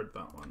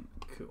that one.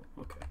 Cool.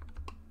 Okay.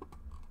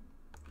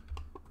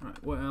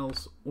 Alright, what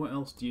else? What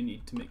else do you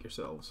need to make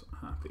yourselves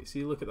happy?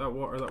 See, look at that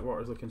water. That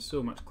water is looking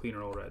so much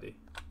cleaner already.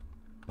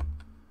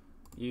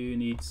 You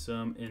need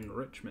some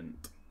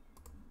enrichment.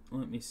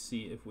 Let me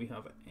see if we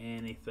have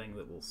anything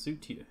that will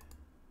suit you.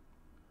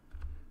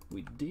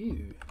 We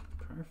do.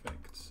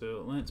 Perfect.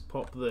 So let's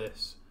pop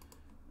this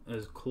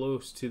as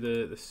close to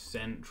the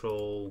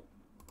central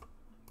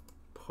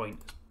point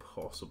as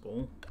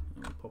possible.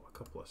 And we'll pop a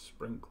couple of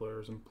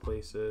sprinklers in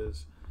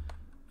places.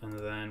 And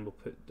then we'll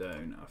put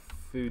down a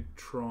food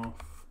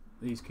trough.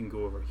 These can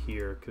go over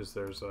here because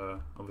there's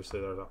obviously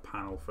there's a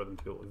panel for them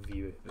to be able to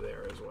view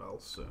there as well.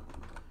 So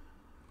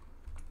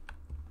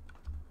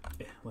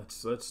yeah,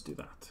 let's do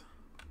that.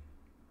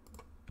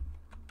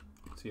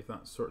 See if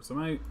that sorts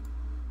them out.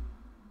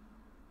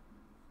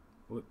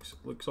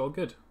 looks all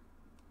good.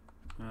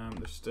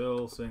 They're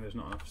still saying there's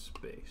not enough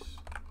space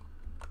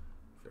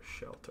for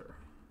shelter.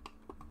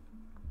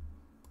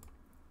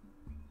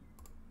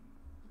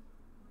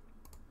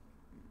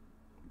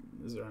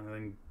 Is there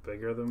anything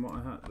bigger than what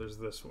I had? There's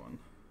this one.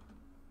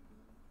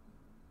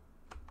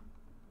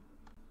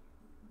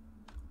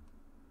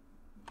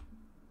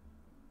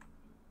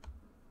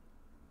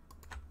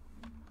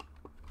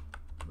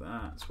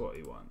 That's what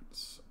he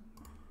wants.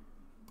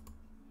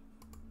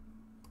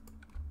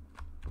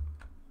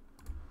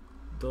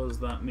 Does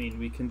that mean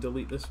we can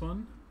delete this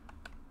one?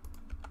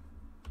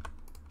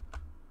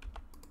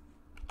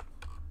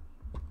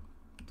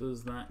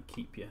 Does that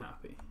keep you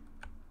happy?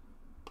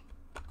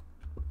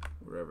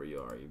 Wherever you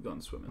are, you've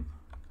gone swimming.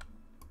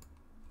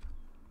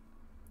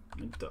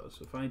 It does.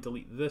 If I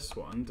delete this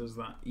one, does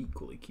that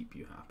equally keep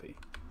you happy?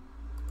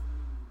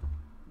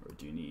 Or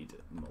do you need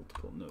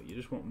multiple? No, you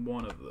just want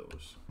one of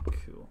those.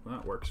 Cool.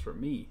 That works for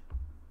me.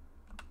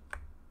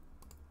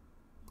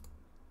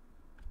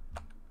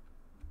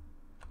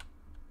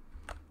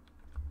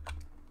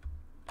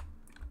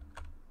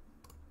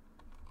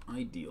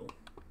 Ideal.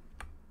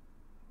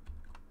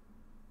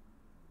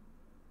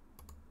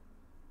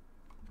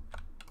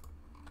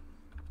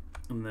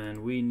 And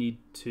then we need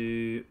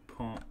to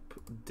pop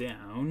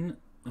down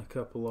a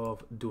couple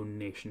of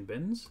donation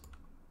bins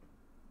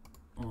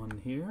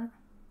on here.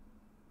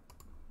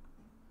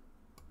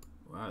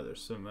 Wow,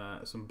 there's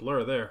some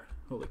blur there.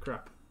 Holy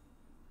crap!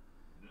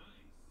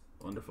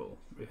 Wonderful.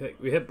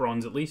 We hit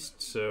bronze at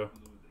least, so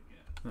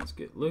that's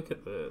good. Look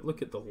at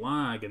the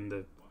lag and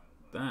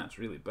that's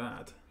really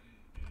bad.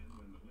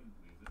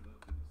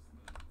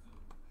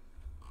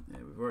 Yeah,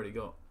 we've already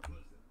got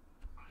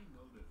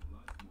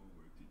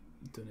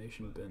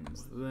donation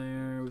bins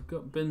there. We've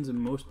got bins in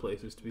most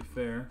places, to be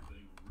fair.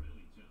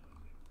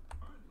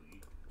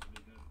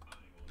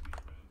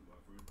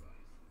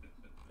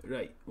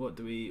 Right, what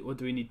do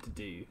we need to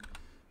do?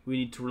 We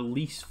need to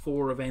release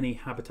 4 of any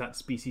habitat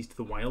species to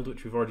the wild,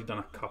 which we've already done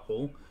a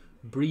couple.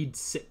 Breed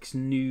 6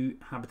 new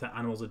habitat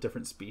animals of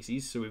different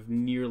species, so we've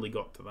nearly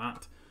got to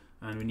that.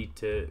 And we need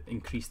to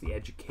increase the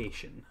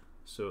education.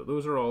 So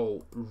those are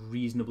all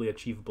reasonably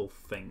achievable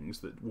things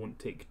that won't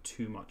take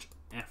too much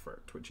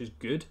effort, which is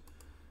good.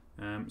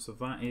 So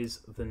that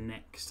is the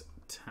next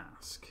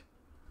task.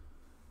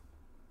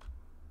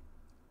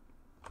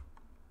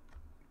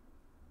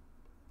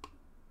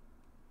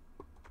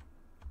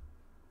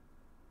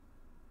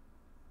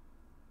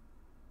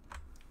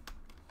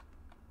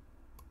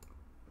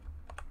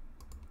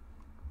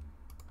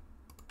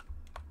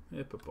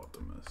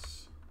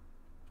 Hippopotamus.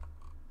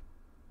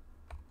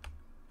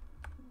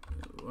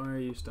 Why are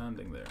you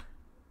standing there?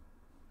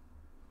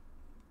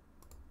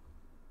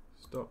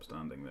 Stop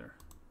standing there.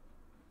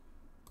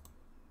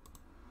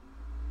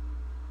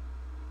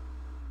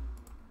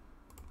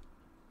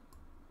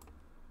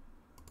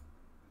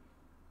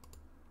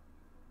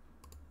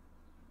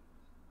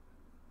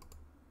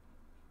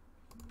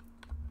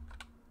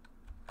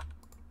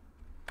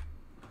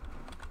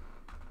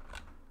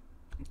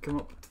 Come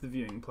up to the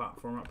viewing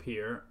platform up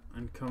here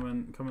and come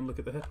and look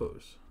at the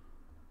hippos.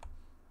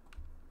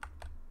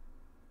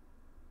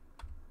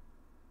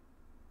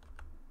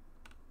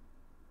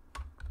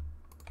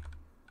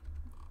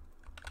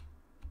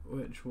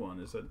 Which one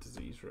is a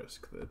disease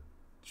risk?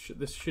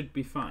 This should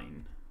be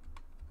fine.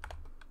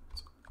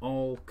 It's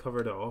all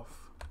covered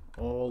off.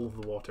 All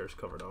of the water's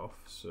covered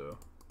off, so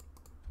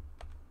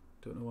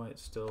don't know why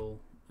it's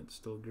still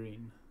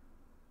green.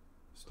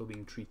 Still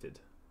being treated.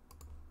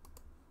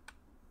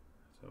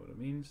 Is that what it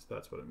means?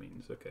 That's what it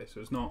means. Okay, so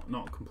it's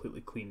not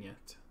completely clean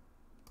yet.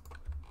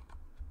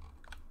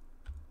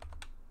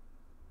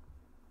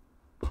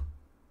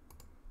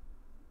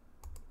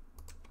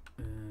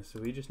 So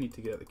we just need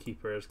to get the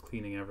keepers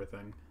cleaning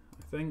everything,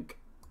 I think.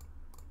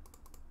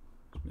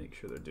 Make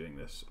sure they're doing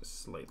this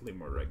slightly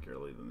more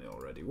regularly than they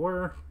already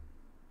were,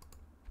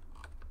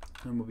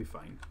 and we'll be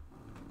fine.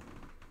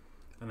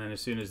 And then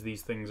as soon as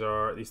these things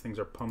are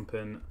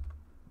pumping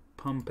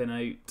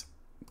out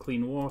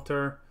clean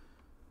water,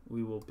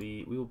 we will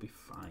be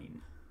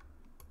fine.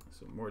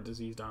 So more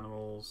diseased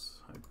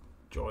animals, how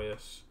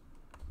joyous.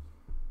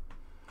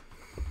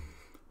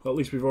 Well, at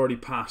least we've already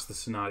passed the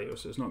scenario,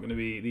 so it's not going to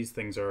be. These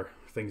things are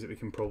things that we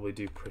can probably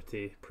do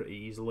pretty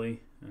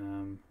easily.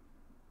 Can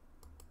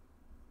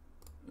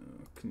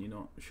you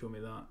not show me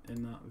that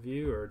in that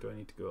view, or do I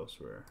need to go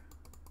elsewhere?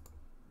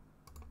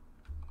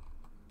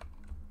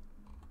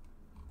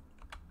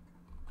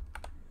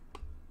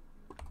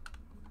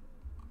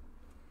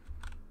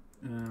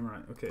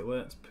 Right. Okay.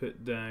 Let's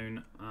put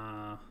down.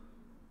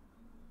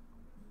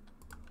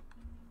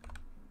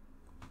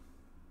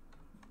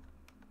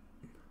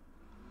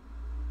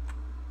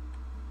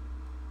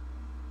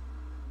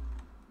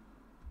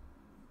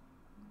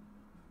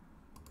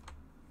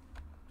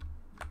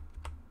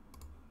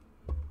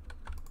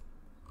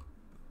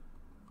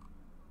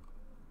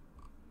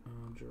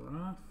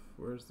 Giraffe?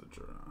 Where's the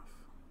giraffe?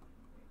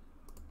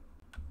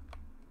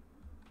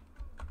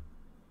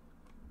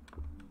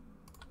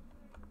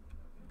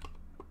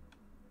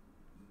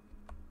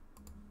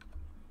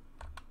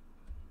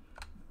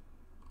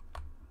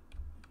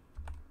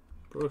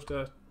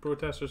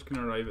 Protesters can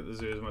arrive at the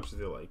zoo as much as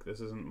they like. This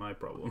isn't my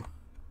problem.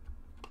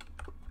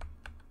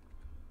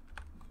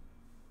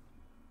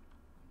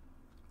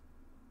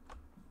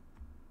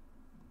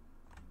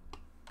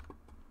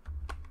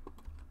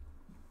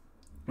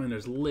 When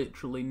there's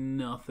literally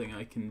nothing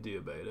I can do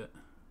about it.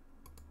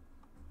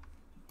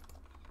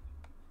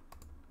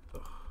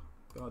 Ugh,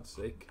 God's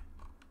sake.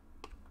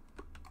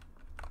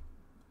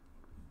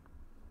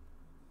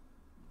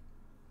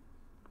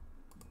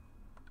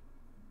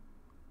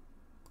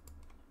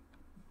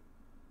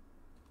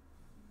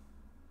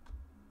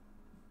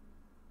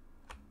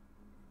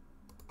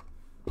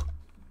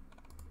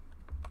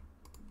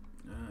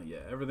 Yeah,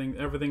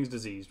 everything's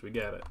diseased. We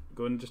get it.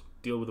 Go and just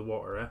deal with the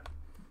water, eh?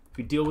 If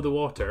we deal with the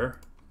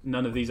water,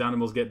 none of these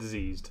animals get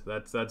diseased.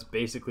 That's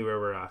basically where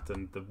we're at,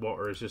 and the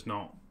water is just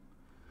not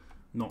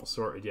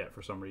sorted yet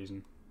for some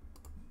reason.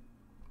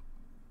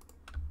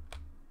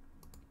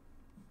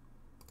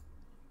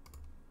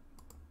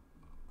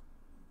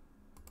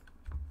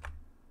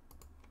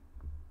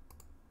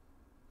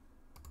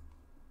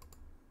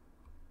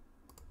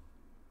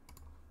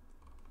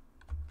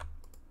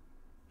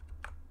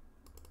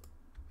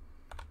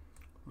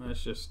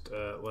 Let's just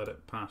let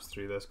it pass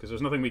through this, because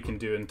there's nothing we can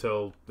do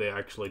until they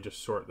actually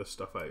just sort this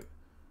stuff out.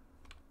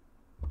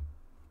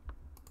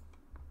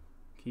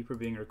 Keeper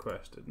being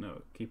requested.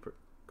 No, keeper.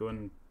 Go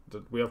and.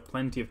 We have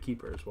plenty of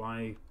keepers.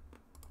 Why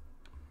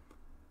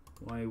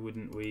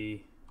wouldn't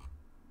we?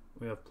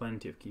 We have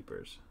plenty of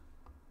keepers.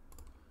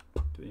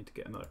 Do we need to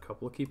get another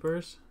couple of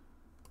keepers?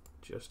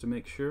 Just to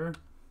make sure.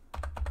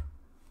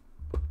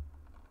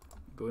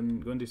 Go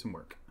and do some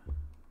work.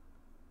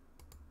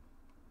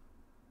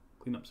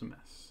 Clean up some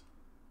mess.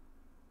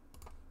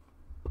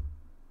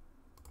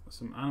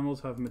 Some animals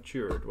have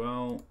matured.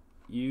 Well,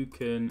 you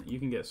can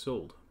get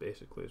sold.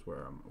 Basically, is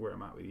where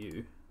I'm at with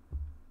you.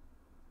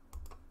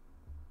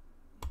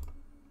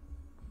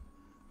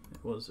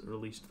 It was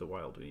released to the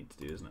wild. We need to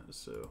do, isn't it?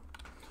 So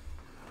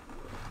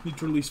need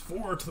to release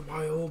 4 to the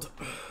wild,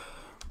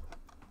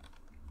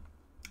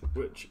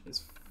 which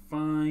is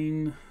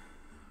fine.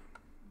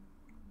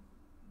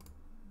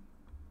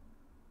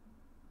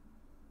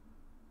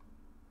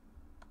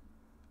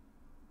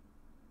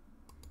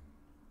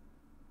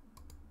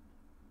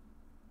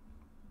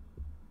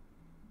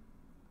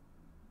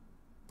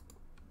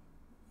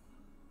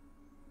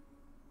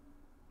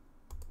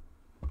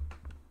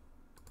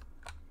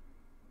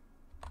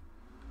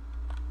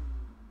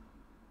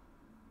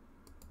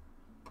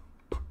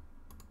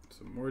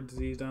 More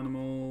diseased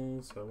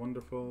animals, how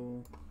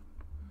wonderful.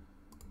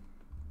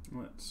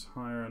 Let's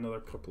hire another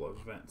couple of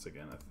vets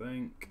again, I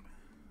think.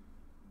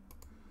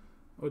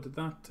 Oh, did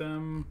that,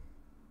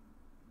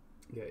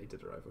 yeah, he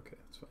did arrive, okay,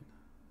 that's fine.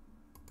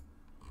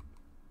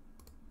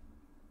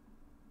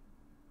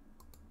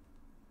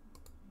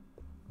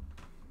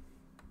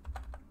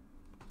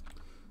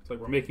 It's like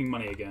we're making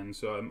money again,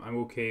 so I'm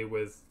okay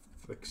with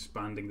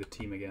expanding the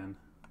team again.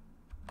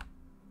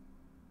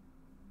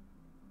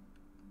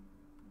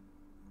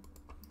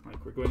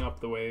 Like, we're going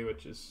up the way,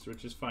 which is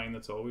fine.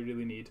 That's all we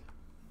really need.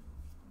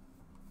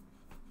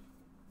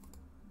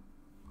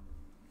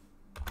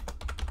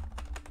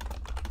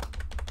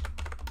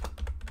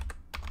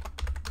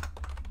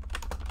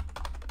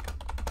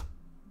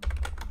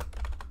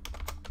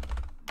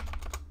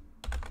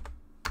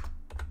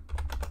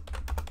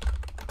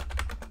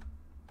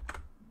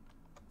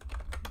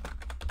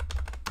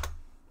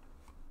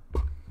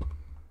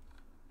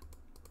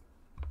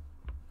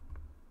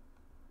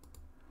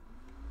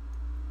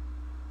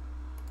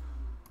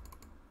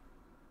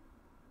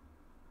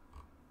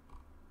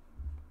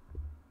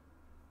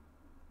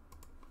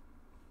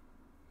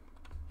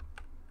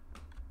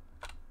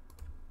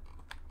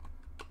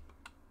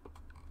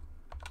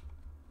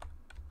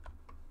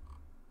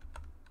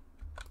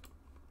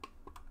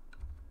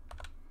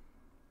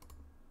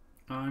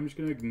 I'm just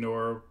going to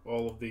ignore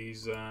all of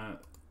these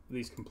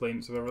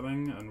complaints of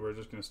everything, and we're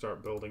just going to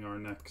start building our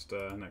next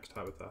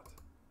habitat.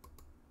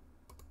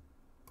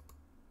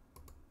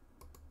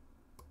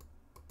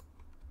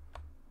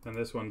 And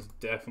this one's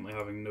definitely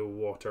having no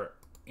water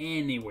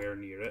anywhere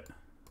near it.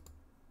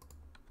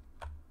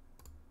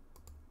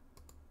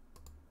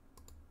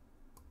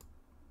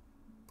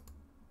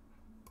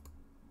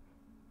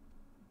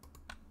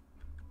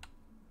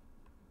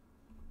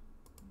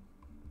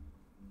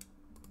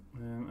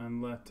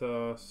 And let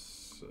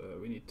us,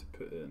 we need to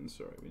put in,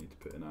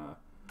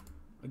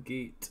 a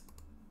gate.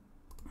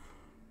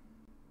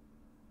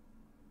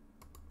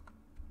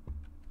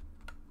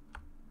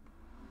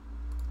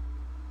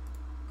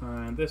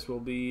 And this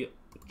will be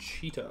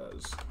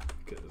cheetahs,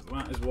 because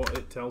that is what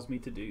it tells me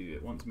to do.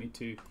 It wants me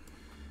to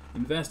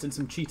invest in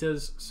some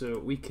cheetahs, so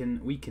we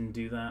can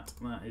do that.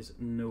 That is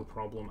no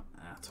problem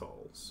at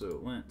all. So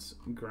let's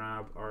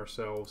grab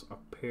ourselves a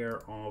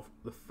pair of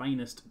the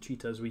finest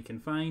cheetahs we can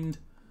find.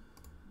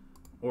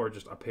 Or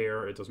just a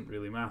pair, it doesn't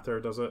really matter,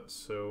 does it?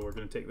 So we're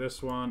going to take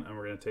this one, and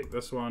we're going to take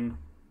this one.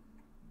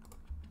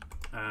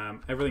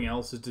 Everything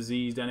else is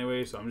diseased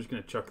anyway, so I'm just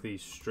going to chuck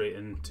these straight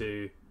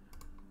into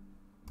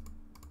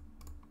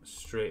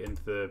straight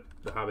into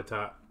the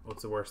habitat.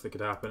 What's the worst that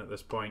could happen at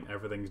this point?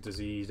 Everything's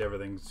diseased,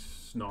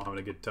 everything's not having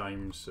a good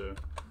time, so...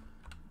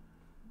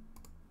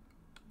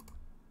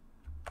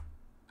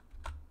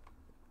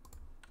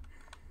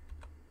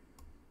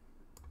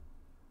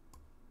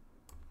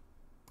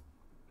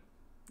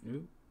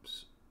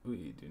 Oops,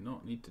 we do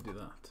not need to do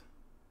that.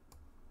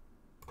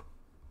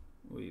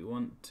 We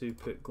want to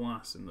put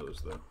glass in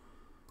those though.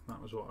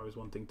 That was what I was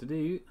wanting to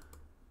do.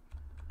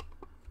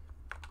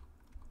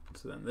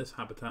 So then this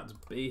habitat's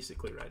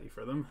basically ready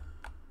for them.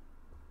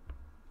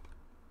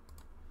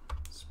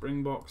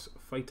 Springboks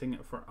fighting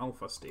for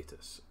alpha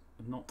status.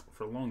 Not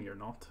for long, you're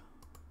not.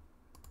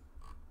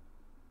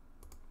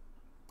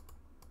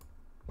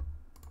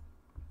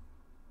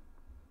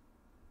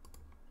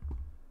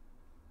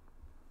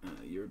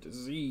 You're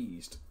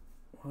diseased.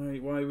 Why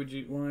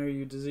are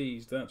you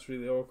diseased? That's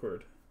really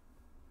awkward.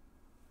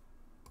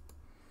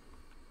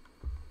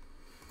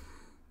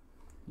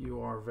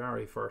 You are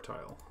very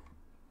fertile.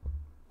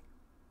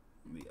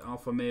 The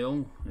alpha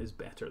male is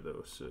better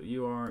though, so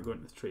you are going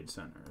to the trade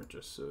center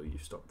just so you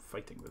stop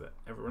fighting with it.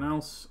 Everyone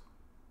else,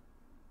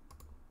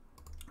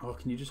 oh,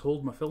 can you just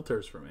hold my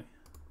filters for me?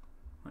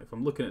 Like if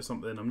I'm looking at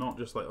something, I'm not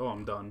just like, oh,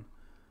 I'm done.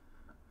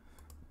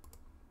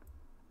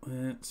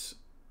 Let's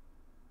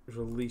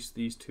release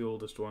these two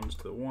oldest ones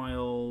to the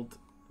wild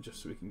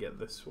just so we can get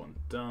this one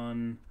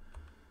done.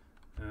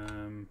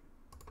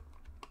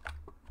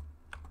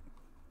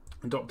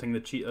 Adopting the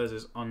cheetahs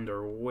is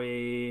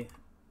underway.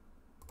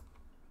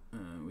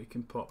 We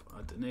can pop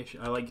a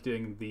donation. I like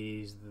doing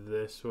these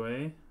this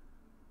way.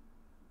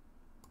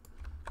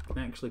 I can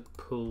actually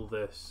pull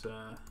this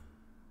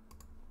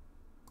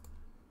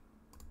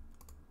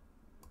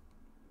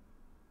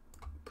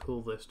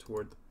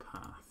toward the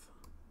path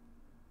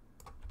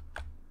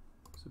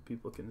so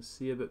people can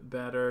see a bit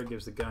better.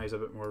 Gives the guys a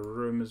bit more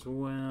room as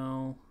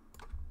well.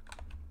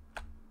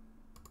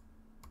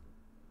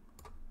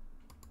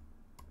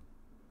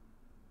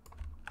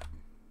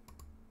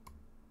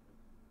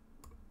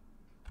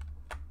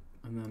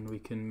 And then we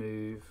can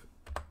move,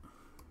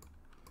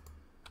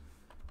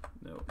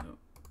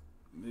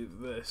 move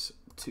this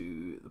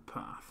to the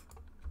path,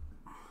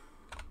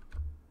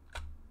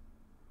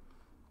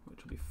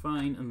 which will be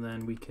fine. And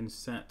then we can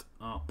set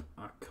up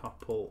a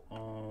couple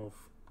of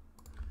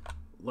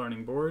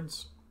learning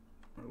boards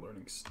or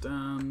learning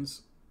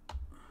stands.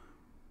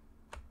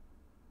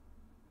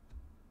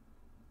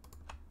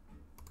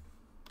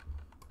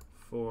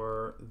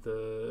 For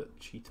the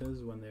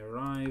cheetahs when they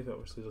arrive.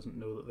 Obviously doesn't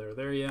know that they're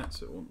there yet,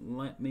 so it won't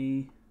let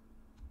me.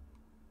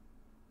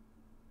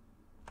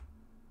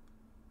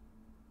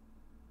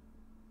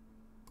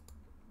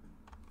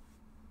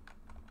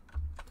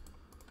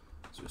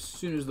 So as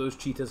soon as those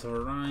cheetahs have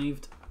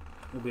arrived,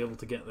 we'll be able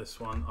to get this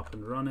one up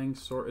and running,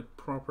 sorted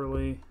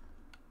properly.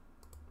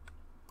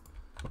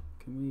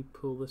 Can we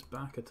pull this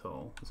back at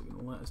all? Is it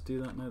going to let us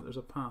do that now that there's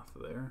a path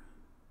there?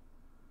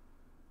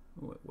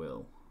 Oh, it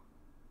will.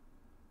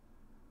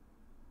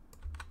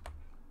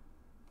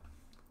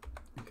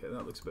 Okay,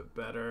 that looks a bit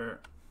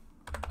better.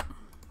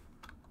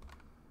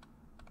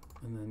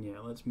 And then yeah,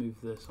 let's move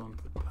this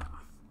onto the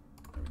path.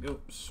 There we go,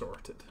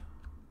 sorted.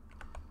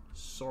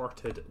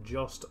 Sorted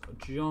just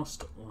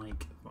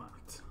like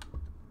that.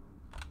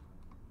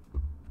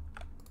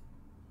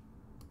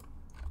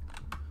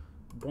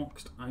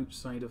 Boxed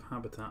outside of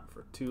habitat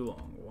for too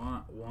long.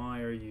 Why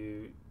are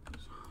you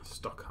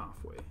stuck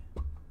halfway?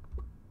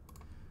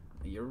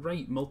 You're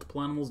right,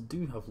 multiple animals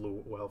do have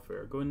low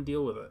welfare. Go and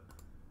deal with it.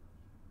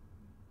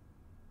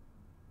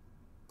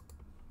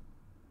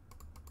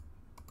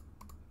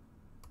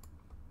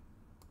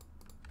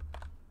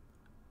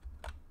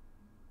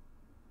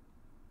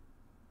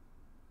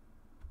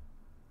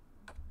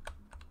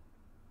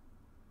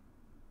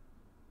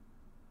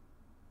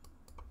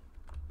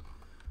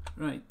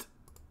 Right,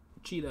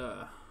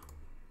 cheetah.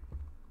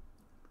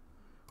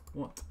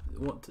 What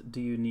do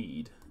you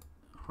need?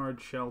 Hard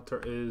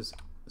shelter is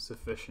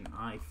sufficient.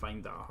 I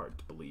find that hard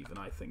to believe, and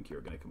I think you're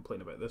going to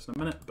complain about this in a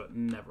minute, but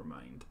never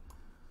mind.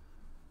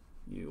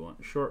 You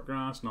want short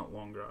grass, not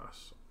long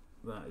grass.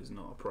 That is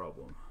not a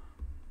problem.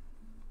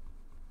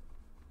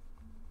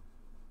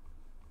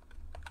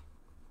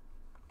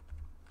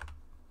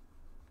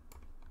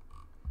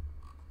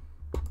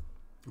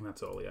 And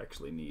that's all he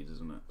actually needs,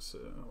 isn't it? So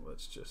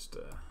let's just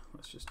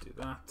do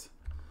that.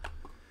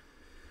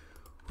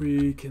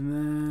 We can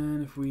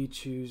then, if we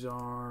choose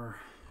our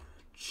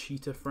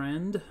cheetah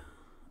friend,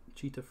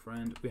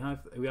 we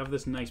have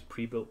this nice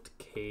pre-built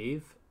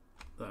cave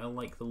that I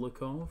like the look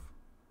of.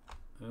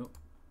 Oh,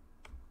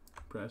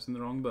 pressing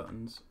the wrong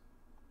buttons.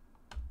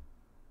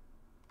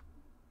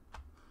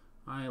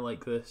 I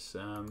like this.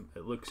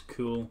 It looks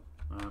cool.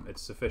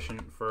 It's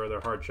sufficient for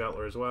their hard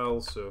shelter as well.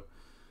 So,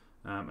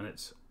 and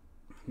it's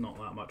not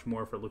that much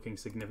more for looking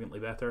significantly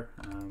better.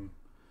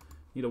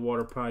 Need a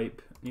water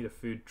pipe, need a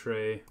food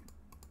tray,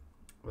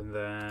 and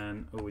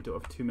then, oh, we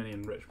don't have too many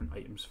enrichment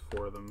items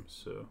for them,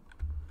 so,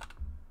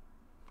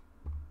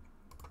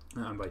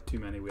 and by too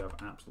many we have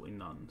absolutely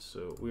none,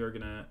 so we are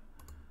gonna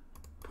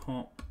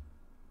pop,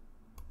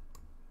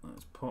 let's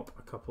let's pop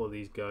a couple of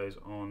these guys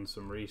on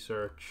some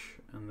research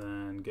and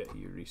then get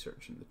you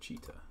researching the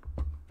cheetah.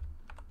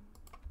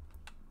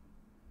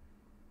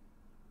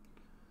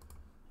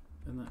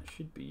 And that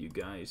should be you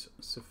guys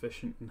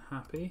sufficient and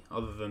happy,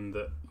 other than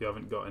that you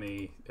haven't got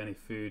any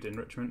food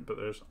enrichment, but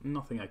there's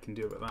nothing I can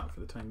do about that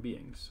for the time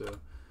being. So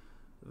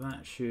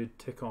that should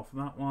tick off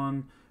that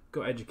one.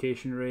 Got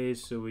education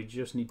raised, so we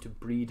just need to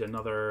breed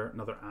another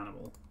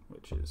animal,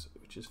 which is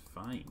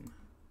fine.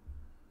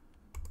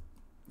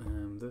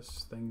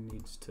 This thing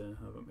needs to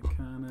have a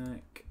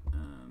mechanic,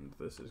 and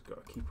this has got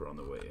a keeper on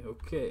the way.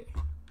 Okay.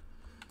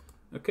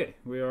 Okay,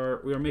 we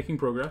are making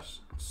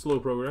progress. Slow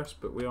progress,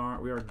 but we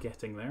are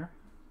getting there.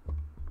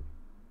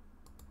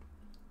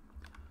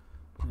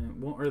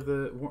 What are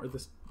the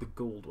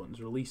gold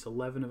ones? Release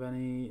 11 of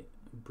any,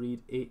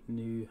 breed 8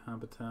 new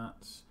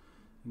habitats,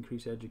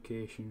 increase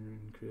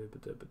education,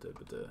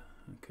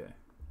 okay.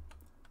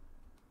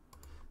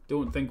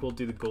 Don't think we'll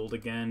do the gold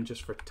again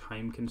just for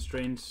time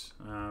constraints.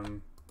 I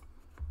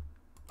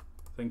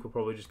think we'll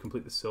probably just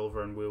complete the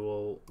silver and we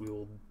will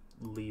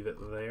leave it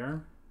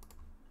there.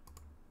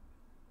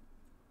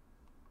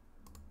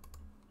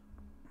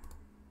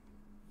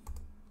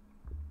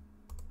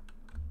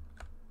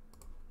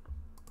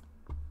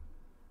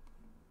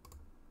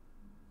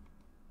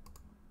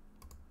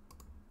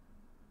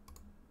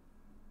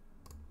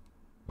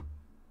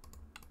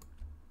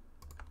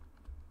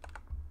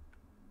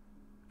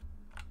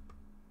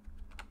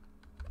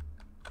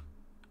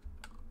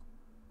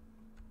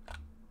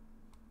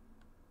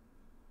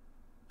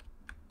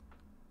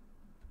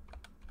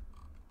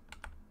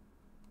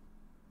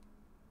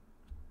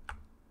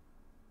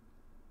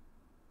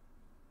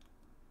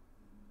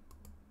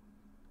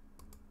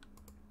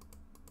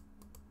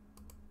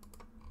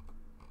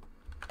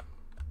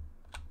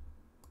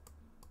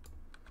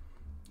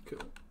 Cool,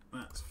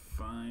 that's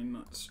fine.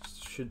 That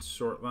should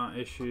sort that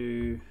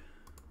issue.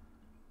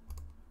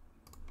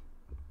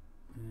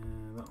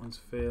 That one's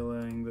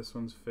failing, this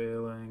one's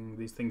failing.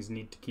 These things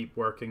need to keep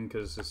working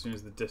because as soon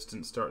as the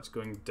distance starts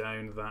going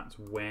down, that's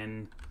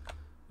when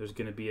there's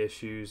going to be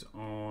issues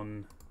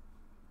on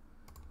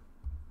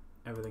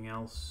everything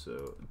else.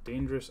 So,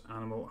 dangerous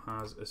animal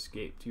has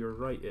escaped. You're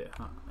right, it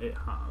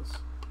has.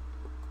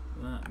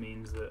 That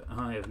means that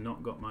I have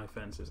not got my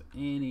fences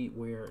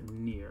anywhere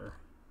near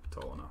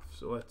tall enough.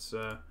 So let's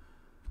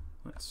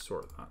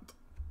sort that.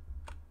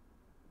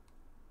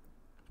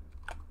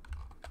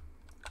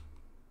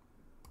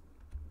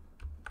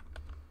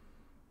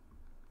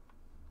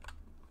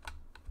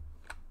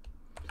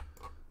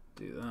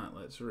 Do that.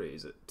 Let's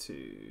raise it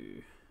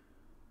to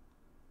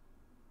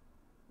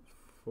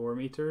 4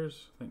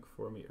 meters. I think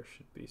 4 meters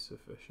should be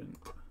sufficient.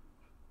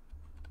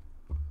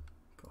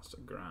 Cost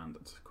 $1,000.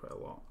 That's quite a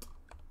lot.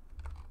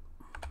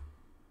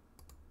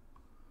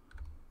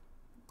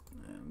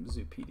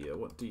 Zoopedia,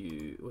 what do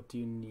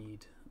you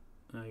need?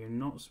 You're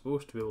not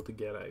supposed to be able to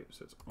get out,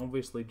 so it's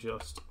obviously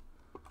just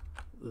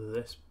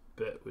this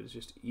bit was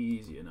just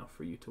easy enough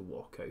for you to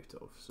walk out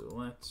of. So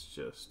let's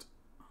just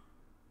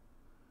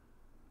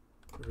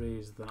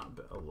raise that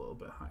bit a little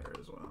bit higher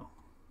as well.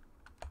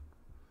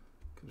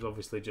 It's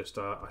obviously just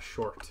a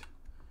short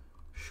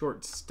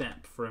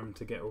step for him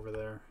to get over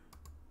there.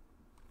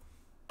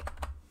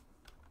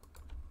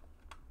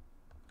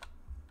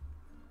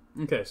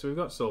 Okay, so we've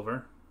got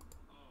silver.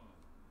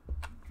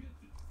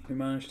 We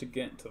managed to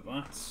get to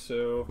that,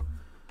 so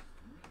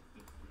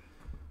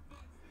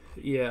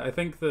yeah, I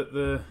think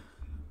that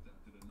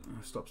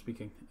stop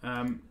speaking.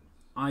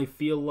 I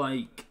feel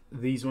like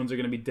these ones are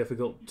going to be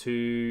difficult,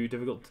 or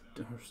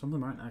some of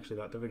them aren't actually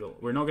that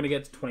difficult. We're not going to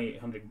get to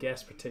 2800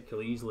 guests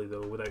particularly easily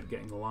though without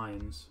getting the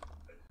lions.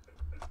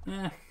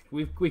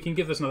 We can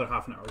give this another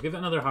half an hour. Give it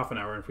another half an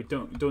hour, and if we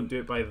don't do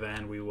it by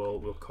then,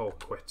 we'll call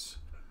quits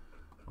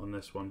on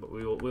this one. But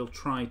we'll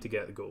try to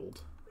get the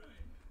gold.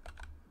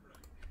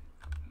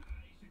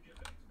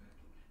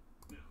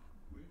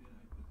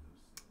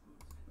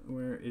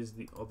 Where is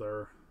the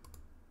other?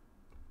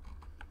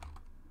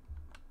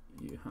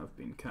 You have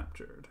been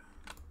captured.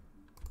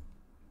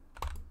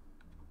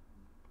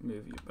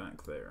 Move you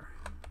back there.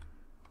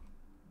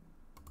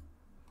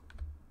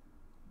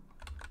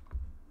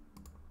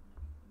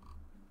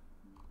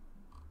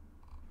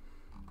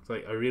 It's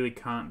like I really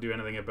can't do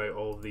anything about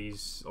all of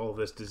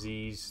this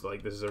disease.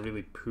 Like this is a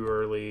really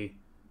poorly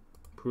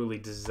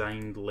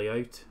designed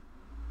layout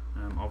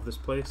of this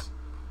place.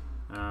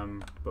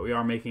 But we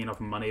are making enough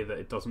money that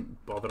it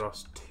doesn't bother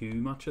us too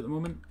much at the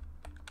moment.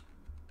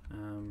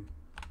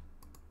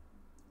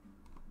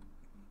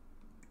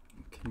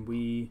 Can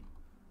we?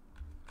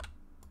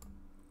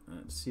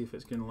 Let's see if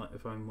it's gonna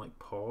if I'm like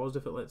paused,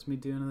 if it lets me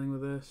do anything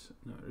with this.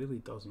 No, it really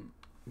doesn't.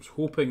 I'm just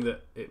hoping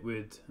that it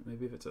would.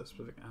 Maybe if it's a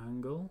specific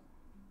angle.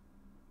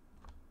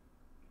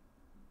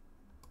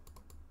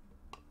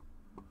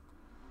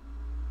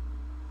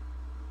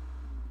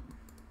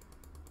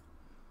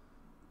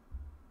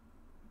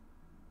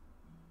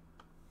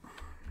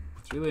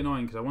 It's really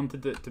annoying because I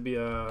wanted it to be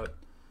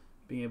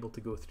being able to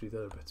go through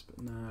the other bits,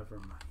 but never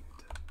mind.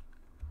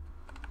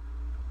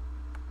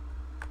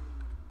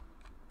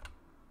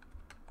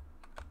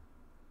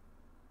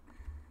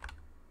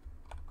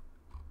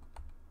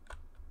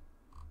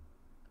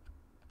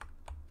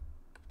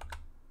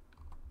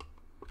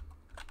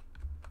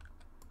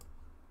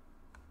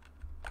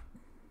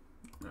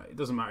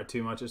 doesn't matter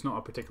too much. It's not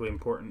a particularly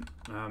important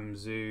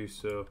zoo,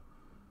 so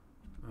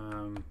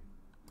I'm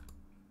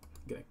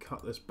going to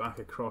cut this back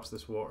across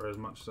this water as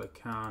much as I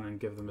can and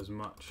give them as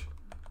much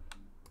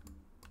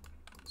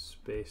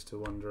space to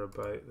wander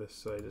about this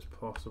side as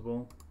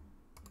possible.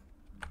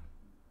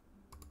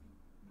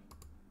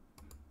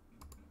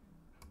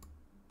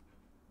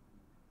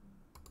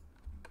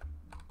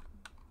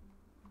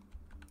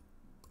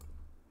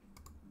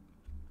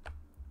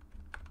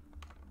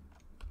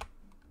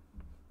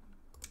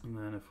 And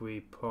then if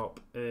we pop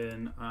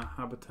in a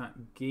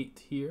habitat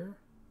gate here,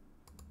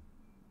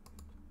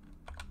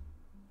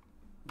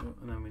 oh,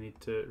 and then we need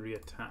to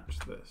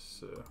reattach this.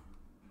 So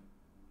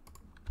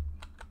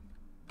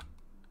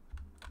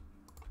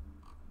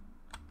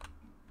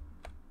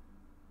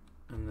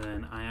and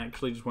then I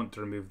actually just want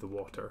to remove the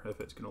water if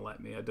it's going to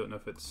let me. I don't know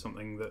if it's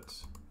something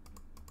that's,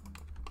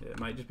 it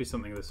might just be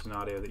something in the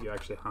scenario that you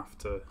actually have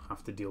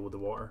to deal with the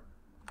water.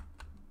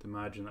 I'd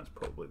imagine that's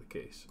probably the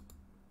case.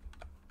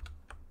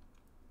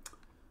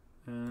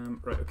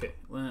 Right, okay,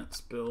 let's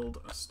build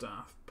a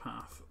staff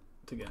path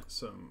to get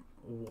some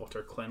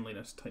water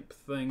cleanliness type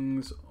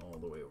things all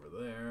the way over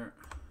there.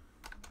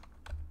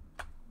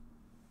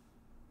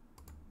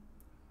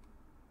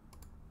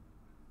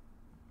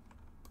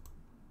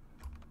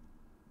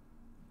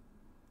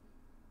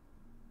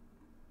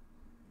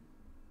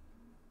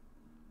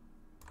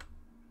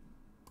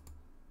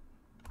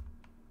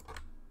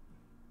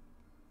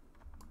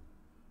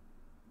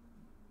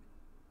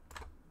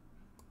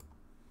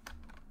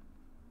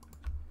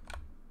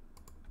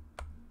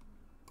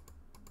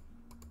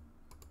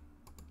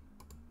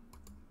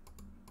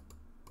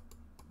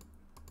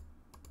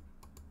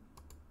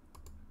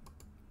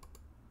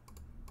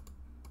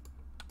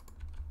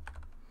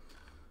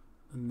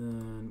 And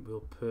then we'll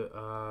put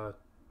a,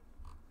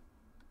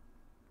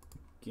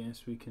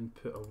 guess we can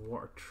put a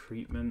water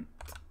treatment.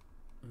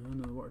 Oh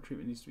no, the water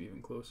treatment needs to be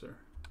even closer.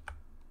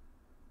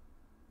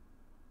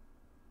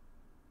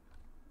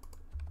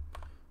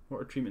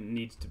 Water treatment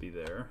needs to be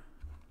there.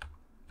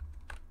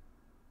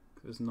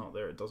 Because if it's not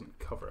there, it doesn't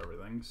cover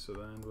everything. So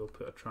then we'll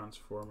put a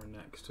transformer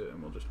next to it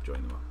and we'll just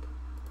join them up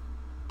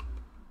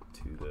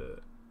to the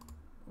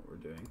what we're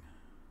doing.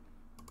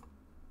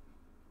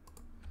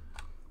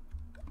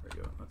 There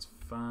we go, that's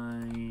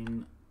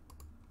fine.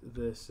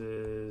 This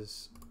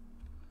is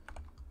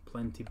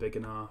plenty big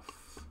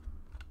enough.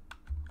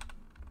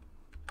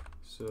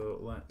 So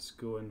let's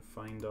go and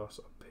find us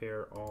a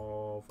pair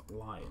of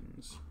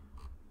lions.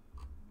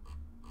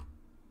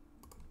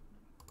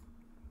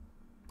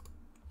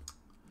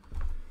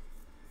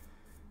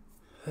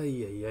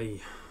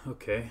 Hey.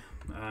 Okay.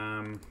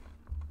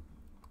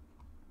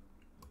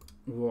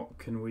 What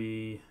can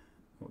we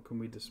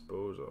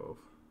dispose of?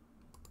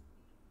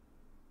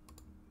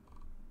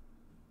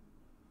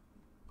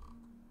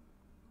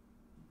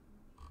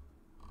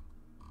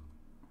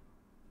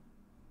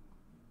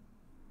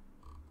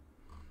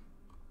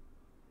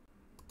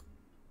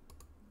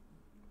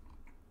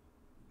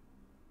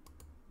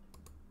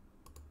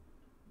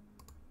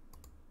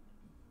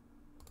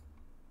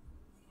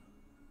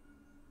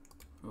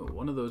 Oh,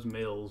 one of those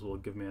males will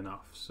give me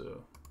enough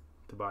so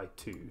to buy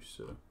two,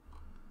 so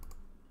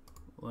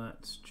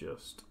let's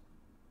just,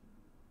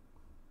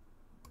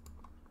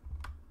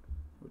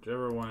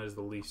 whichever one is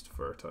the least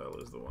fertile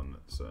is the one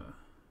that's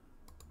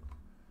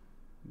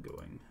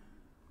going.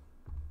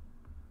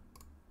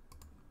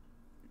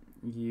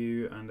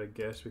 You, and I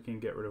guess we can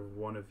get rid of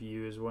one of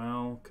you as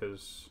well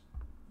because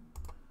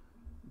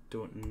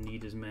don't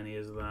need as many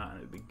as that, and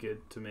it'd be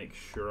good to make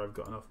sure I've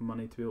got enough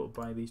money to be able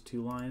to buy these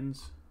two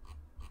lions.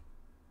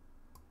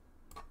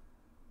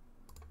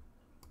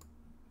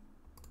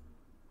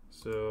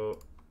 So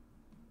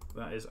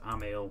that is a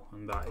male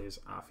and that is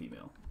a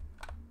female.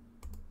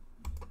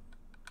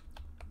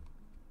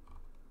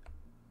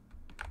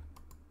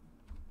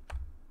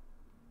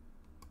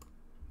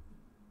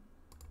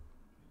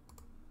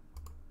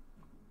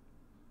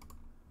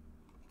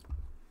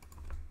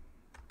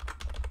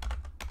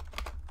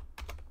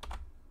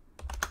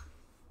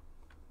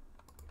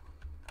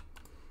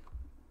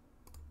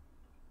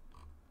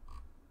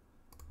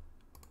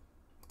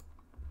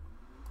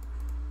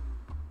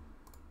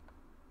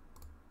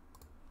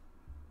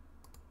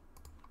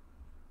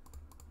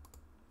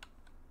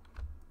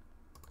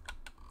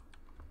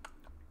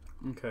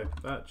 Okay,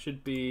 that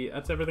should be,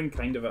 that's everything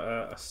kind of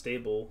at a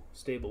stable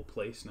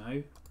place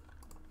now.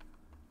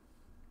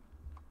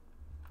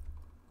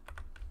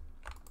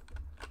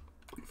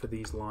 For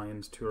these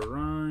lions to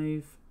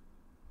arrive,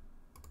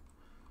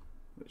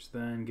 which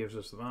then gives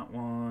us that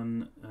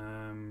one.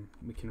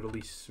 We can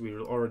release, we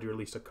already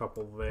released a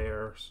couple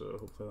there, so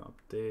hopefully that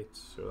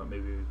updates, so that may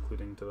be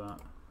including to that.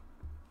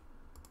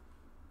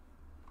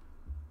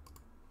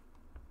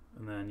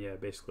 And then yeah,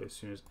 basically as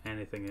soon as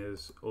anything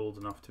is old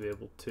enough to be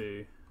able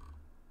to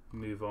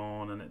move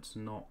on and it's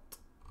not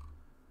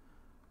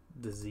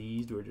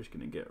diseased, we're just going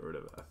to get rid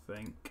of it, I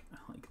think.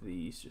 Like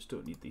these, just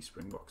don't need these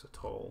springboks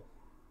at all.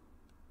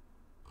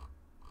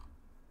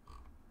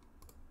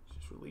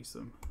 Just release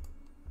them.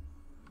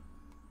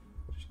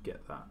 Just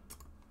get that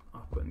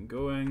up and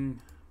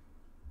going.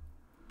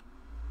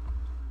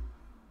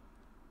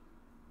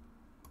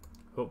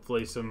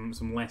 Hopefully some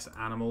less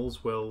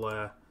animals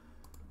will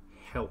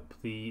help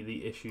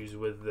the issues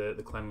with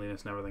the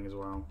cleanliness and everything as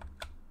well.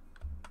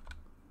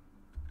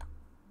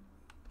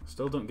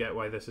 Still don't get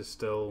why this is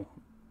still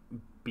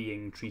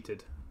being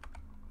treated.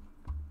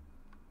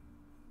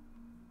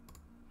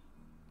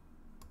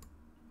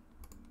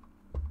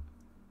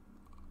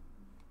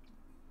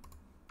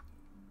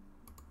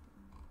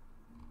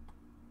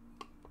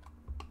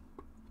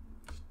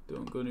 Just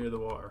don't go near the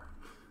water.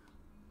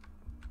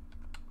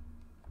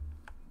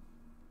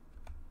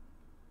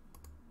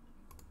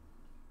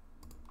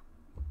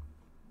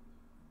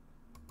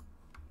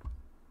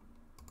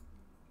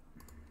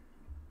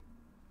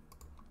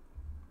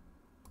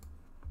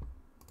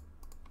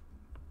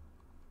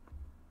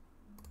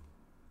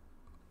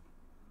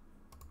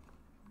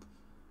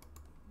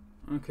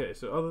 Okay,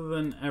 so other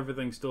than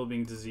everything still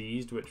being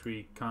diseased, which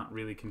we can't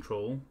really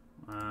control,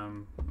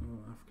 African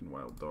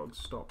wild dogs,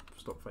 stop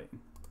fighting.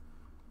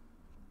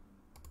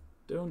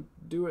 Don't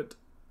do it.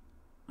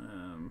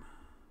 I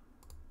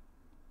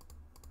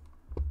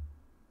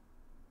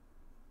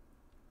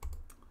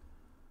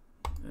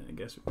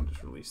guess we can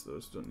just release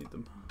those, don't need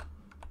them.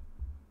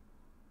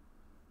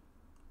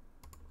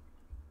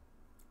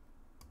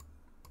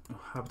 Oh,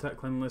 habitat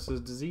cleanliness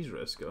is disease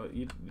risk, oh,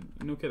 you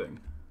no kidding.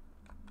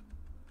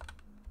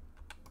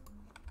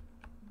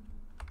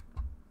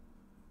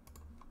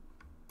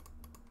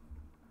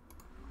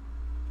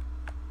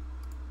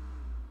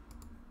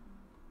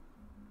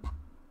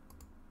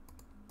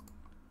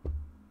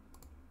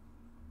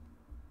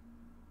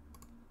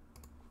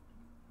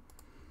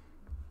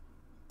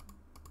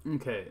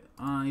 Okay,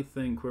 I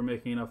think we're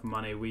making enough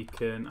money. We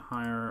can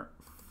hire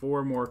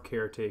 4 more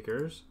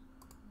caretakers.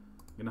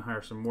 I'm going to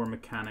hire some more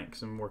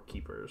mechanics and more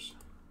keepers.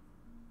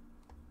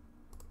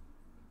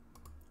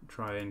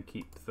 Try and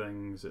keep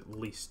things at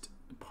least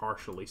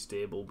partially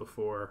stable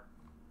before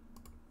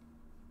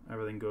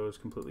everything goes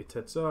completely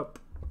tits up.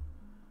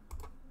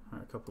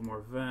 Hire a couple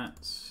more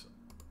vets.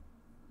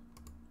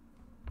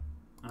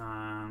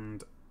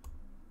 And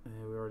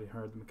we already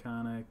hired the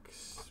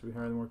mechanics. We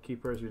hired more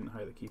keepers. We didn't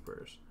hire the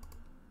keepers.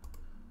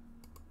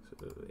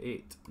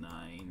 8,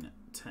 9,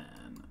 10,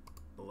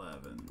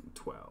 11,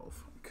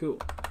 12. Cool.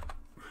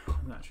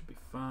 That should be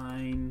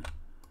fine.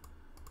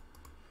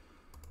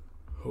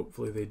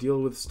 Hopefully they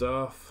deal with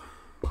stuff.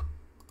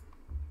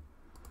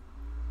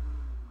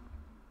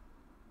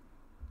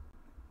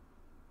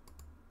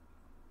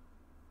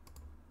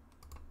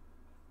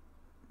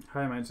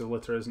 High amounts of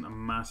litter isn't a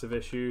massive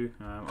issue,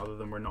 other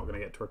than we're not going to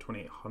get to our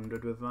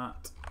 2800 with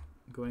that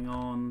going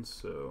on,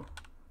 so...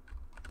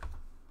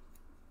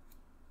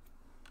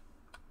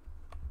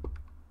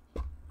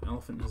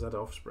 Elephant has had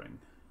offspring.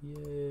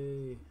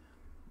 Yay.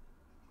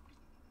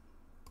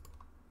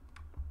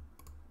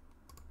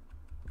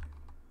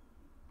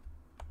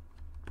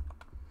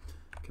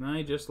 Can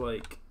I just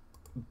like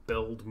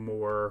build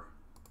more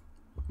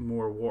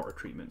water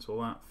treatments?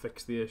 Will that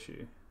fix the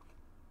issue?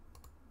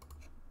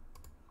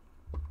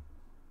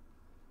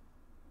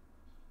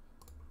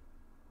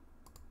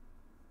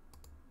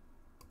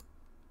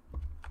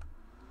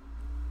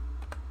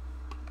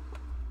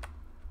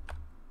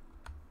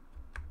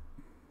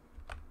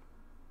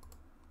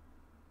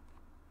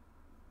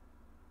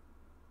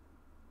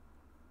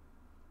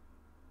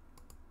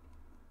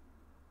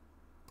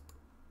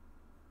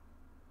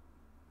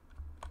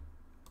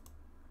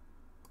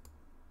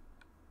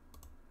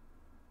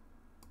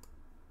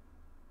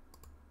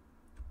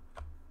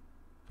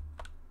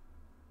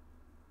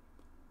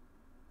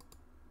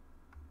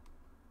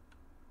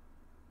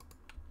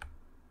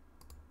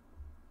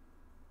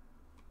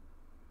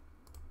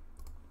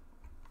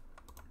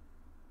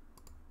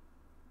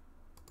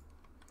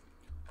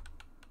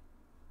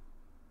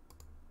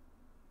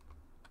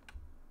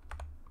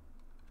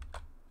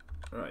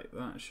 Right,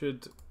 that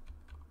should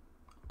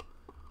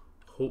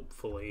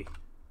hopefully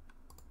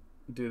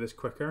do this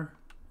quicker,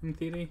 in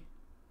theory.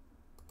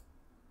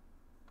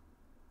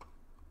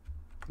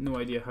 No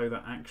idea how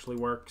that actually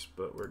works,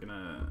 but we're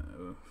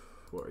gonna...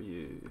 What are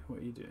you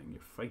doing? You're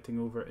fighting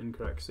over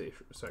incorrect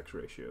sex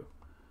ratio.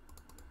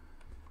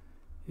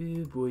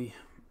 Oh boy.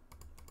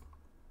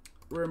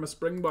 Where are my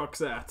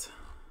Springboks at?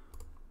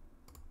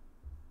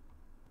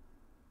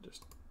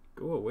 Just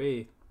go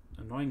away,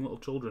 annoying little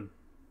children.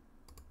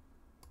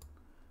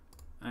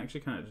 I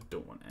actually kind of just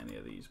don't want any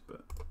of these,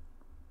 but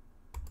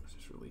let's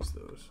just release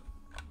those.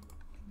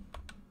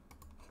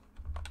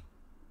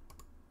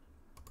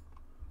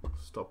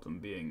 Stop them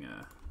being,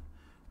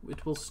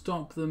 it will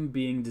stop them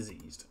being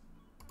diseased.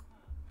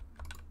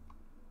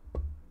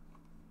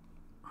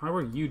 How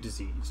are you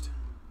diseased?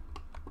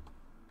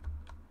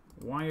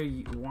 Why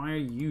are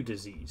you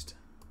diseased?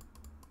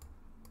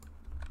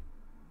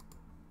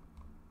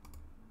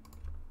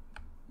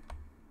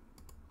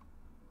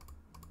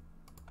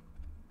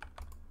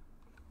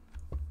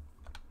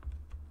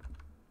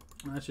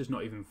 That's just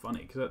not even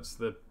funny, because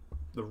that's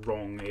the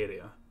wrong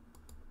area.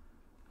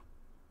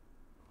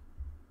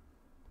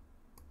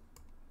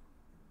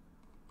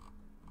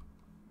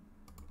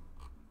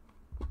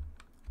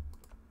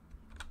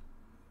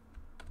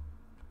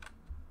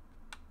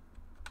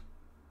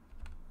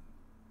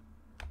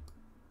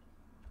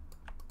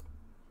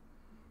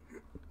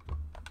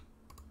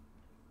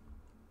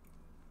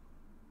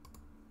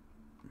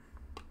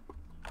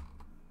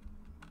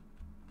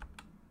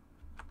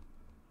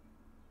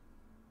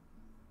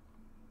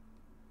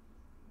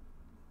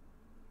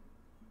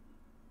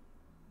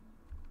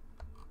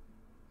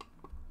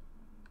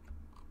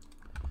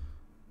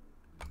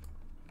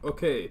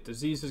 Okay,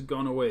 disease has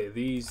gone away.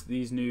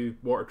 These new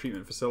water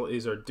treatment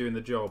facilities are doing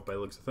the job by the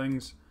looks of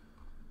things.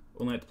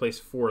 Only had to place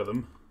 4 of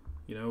them,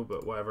 you know,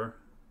 but whatever.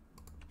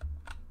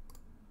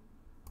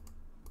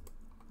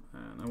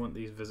 And I want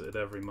these visited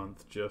every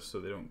month just so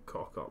they don't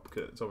cock up,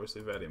 because it's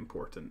obviously very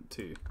important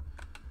to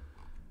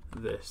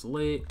this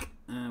lake.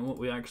 And what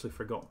we actually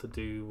forgot to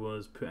do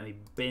was put any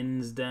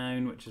bins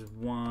down, which is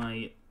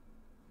why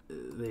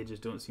they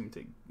just don't seem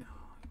to...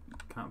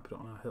 Can't put it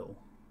on a hill.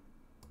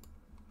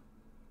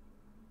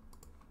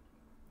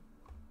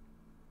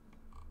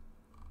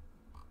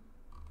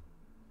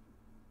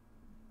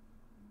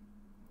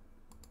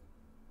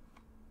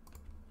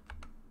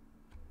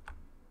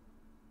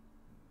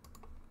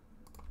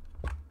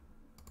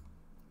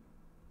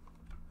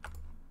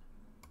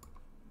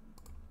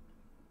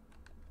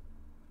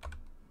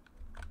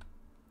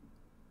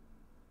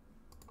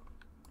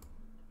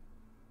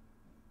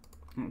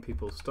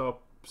 People,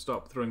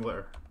 stop throwing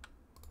litter.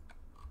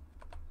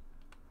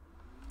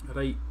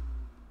 Right.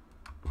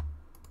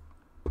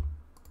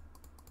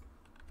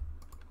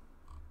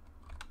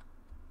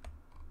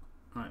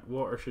 Right,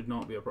 water should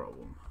not be a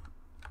problem.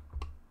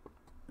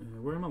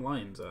 Where are my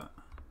lions at?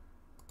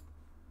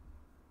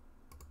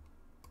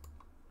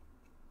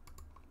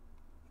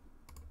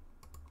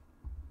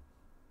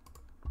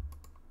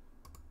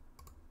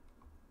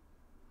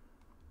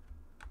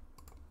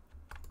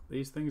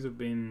 These things have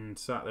been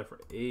sat there for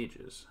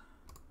ages.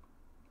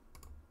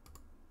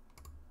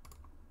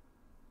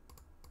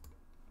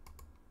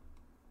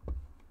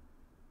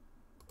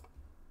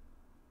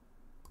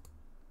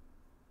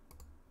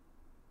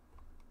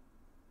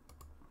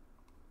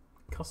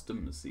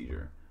 Customs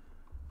seizure.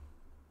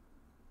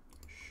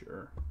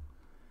 Sure.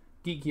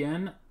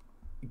 Geeky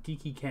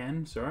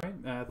Ken, sorry.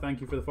 Thank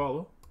you for the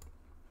follow.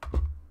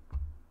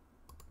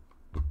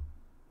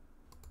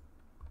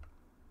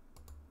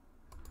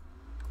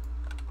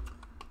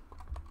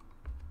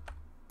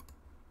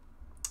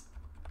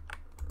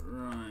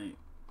 Right.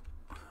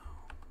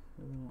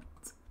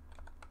 What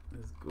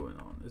is going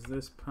on? Is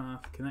this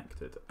path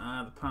connected?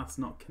 Ah, the path's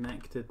not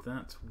connected.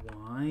 That's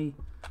why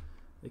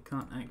they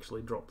can't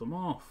actually drop them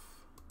off.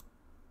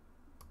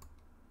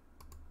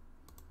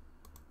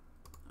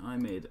 I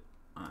made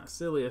a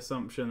silly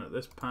assumption that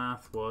this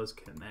path was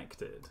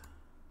connected.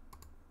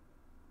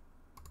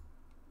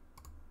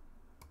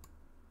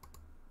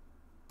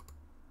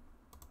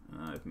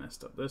 I've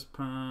messed up this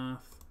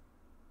path.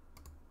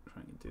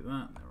 Trying to do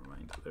that. Never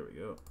mind. There we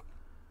go.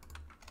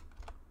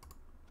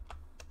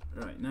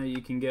 Right, now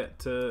you can get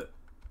to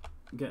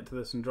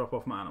this and drop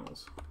off my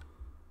animals.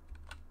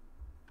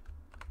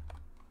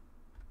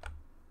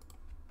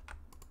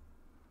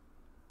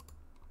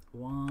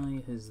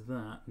 Why has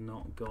that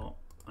not got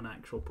an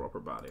actual proper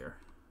barrier?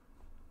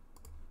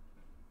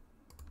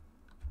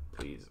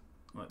 Please,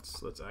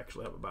 let's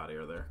actually have a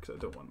barrier there, because I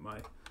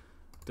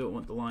don't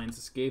want the lions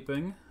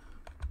escaping.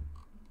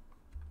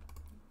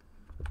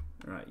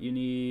 Right, you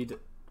need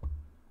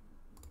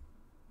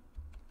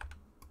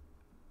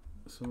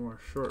some more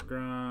short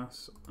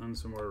grass and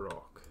some more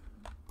rock.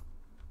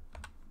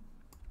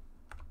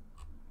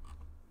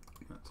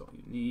 That's all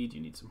you need.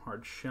 You need some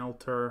hard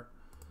shelter.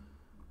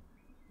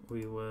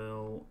 We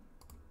will...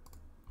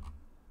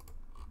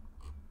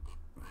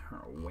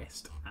 Our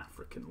West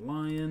African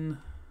lion.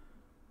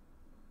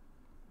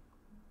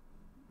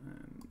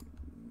 And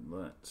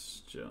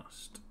let's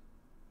just...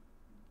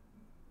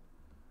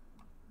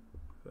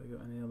 Have I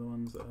got any other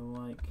ones that I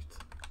liked?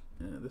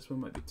 This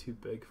one might be too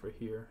big for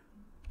here.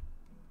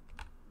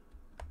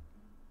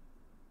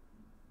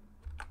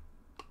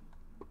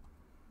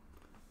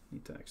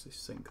 Need to actually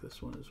sync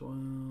this one as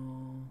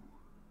well.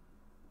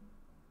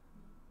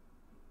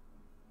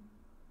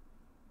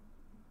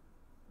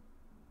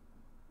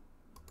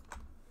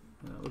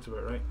 That looks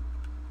about right.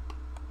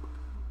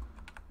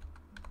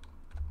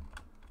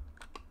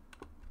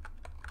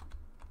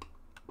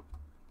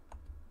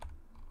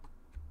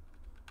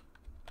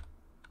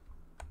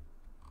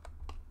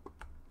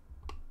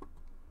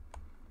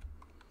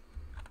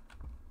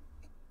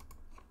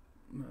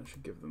 That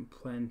should give them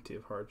plenty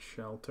of hard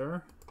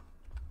shelter.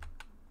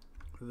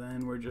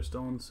 Then we're just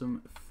on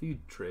some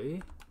food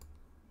tray,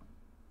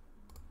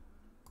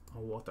 a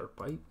water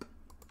pipe,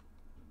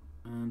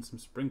 and some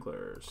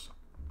sprinklers.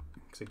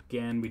 Because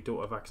again, we don't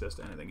have access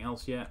to anything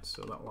else yet,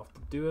 so that'll have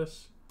to do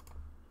us.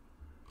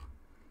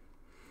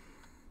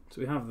 So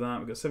we have that.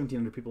 We've got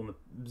 1,700 people in the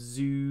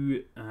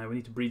zoo. We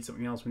need to breed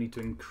something else. We need to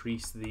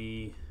increase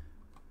the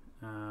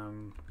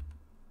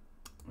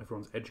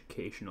everyone's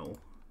educational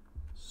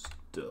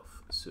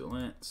stuff. So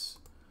let's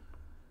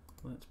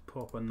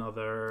pop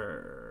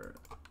another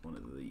one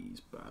of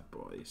these bad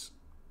boys.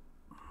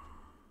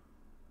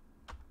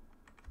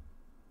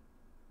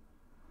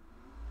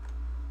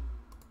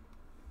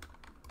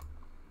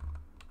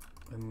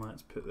 And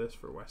let's put this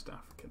for West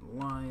African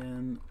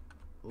lion.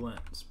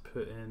 Let's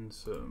put in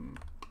some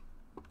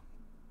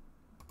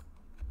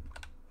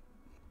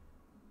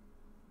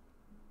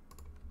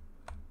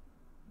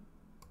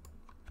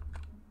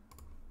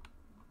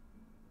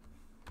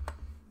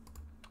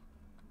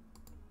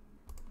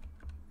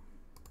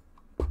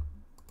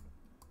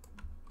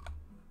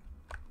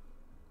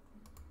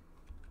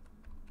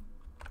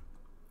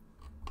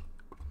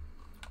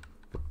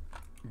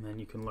And then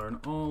you can learn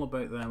all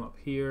about them up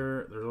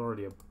here. There's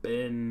already a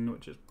bin,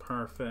 which is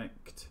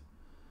perfect.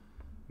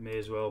 May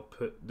as well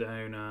put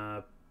down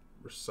a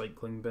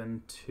recycling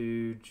bin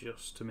too,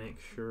 just to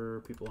make sure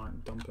people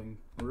aren't dumping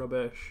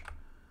rubbish.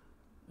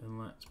 And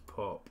let's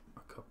pop a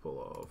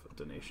couple of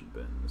donation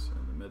bins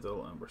in the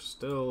middle, and we're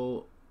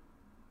still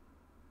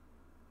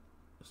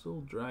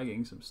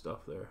dragging some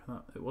stuff there.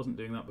 It wasn't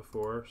doing that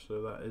before,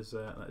 so that is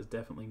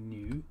definitely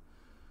new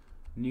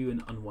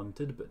and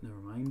unwanted, but never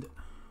mind.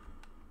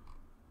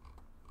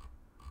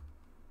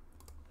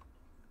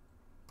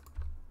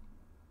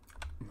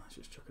 Let's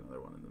just chuck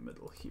another one in the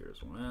middle here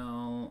as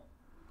well.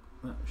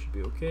 That should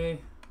be okay.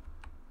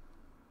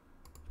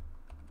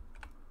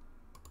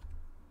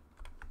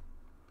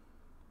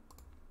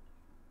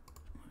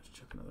 Let's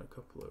chuck another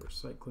couple of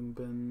recycling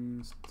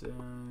bins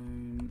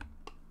down.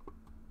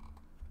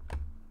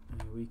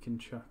 And we can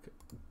chuck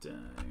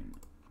down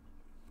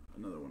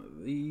another one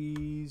of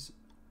these.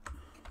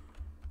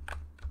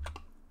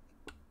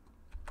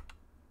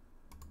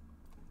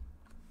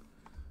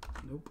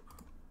 Nope.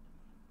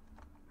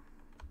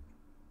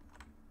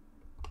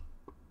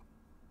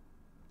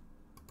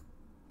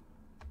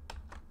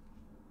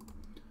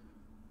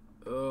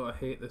 Oh, I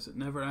hate this. It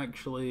never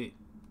actually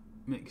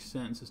makes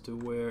sense as to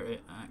where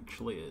it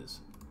actually is.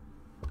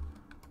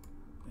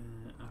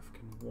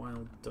 African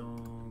wild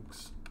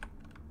dogs.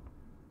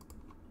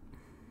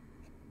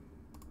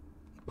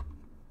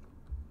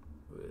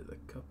 With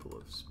a couple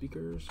of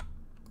speakers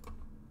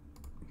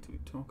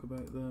to talk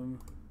about them.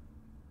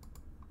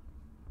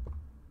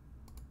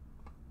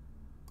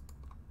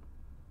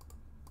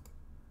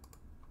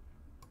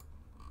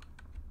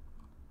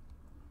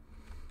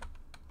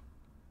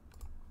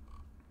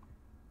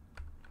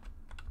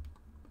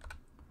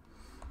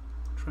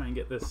 Try and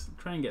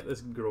get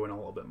this growing a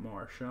little bit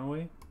more, shall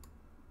we?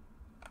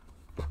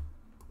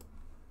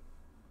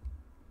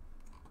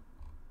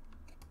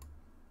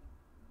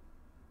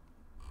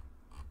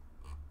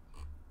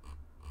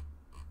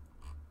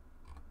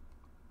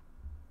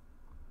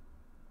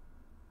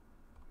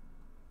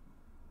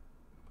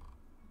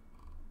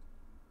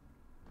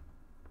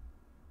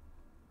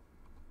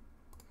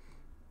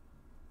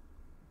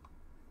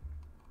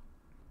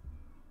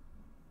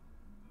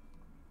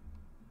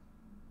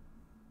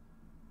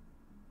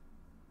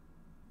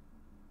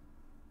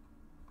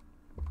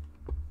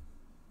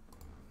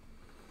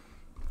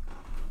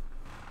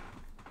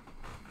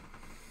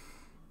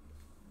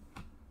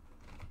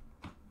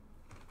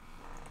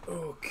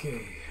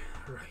 Okay,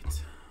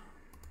 right.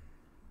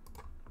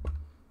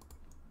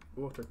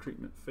 Water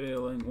treatment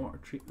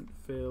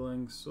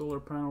failing, solar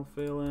panel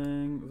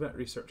failing, vet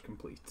research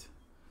complete.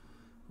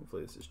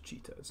 Hopefully this is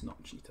cheetah, it's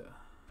not cheetah.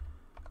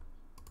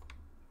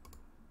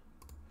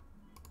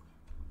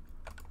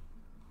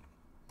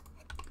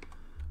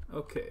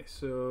 Okay,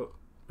 so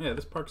yeah,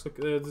 this park's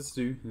this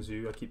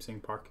zoo, I keep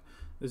saying park.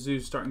 The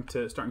zoo's starting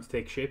to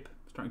take shape,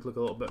 starting to look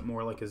a little bit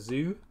more like a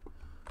zoo.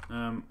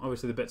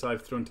 Obviously the bits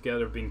I've thrown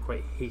together have been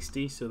quite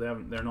hasty, so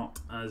they're not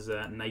as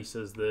nice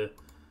as the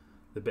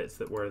bits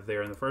that were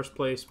there in the first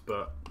place,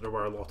 but there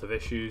were a lot of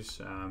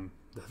issues.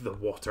 The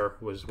water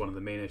was one of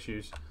the main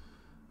issues,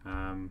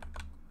 so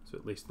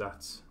at least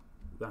that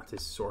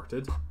is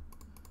sorted.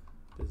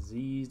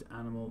 Diseased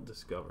animal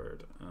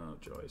discovered. Oh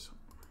joys!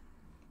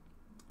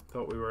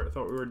 Thought we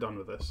were done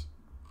with this.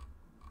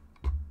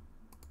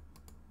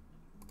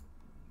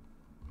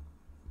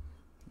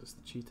 Just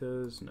the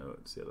cheetahs? No,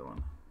 it's the other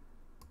one.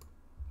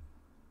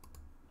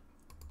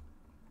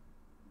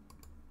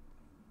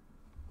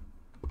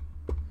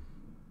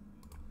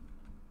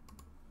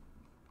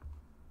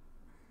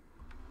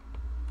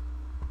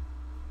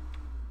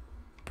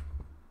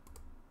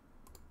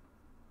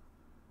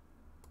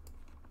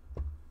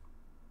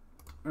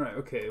 Alright,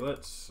 okay,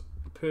 let's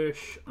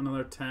push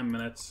another 10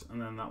 minutes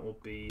and then that will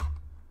be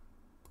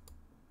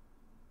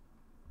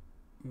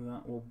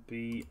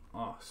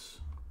us.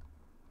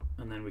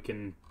 And then we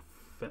can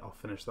I'll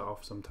finish that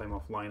off sometime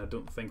offline. I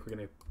don't think we're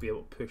going to be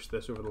able to push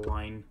this over the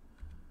line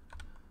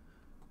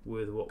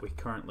with what we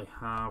currently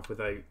have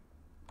without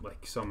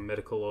like some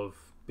miracle of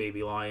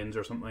baby lions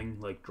or something,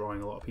 like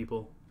drawing a lot of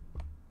people.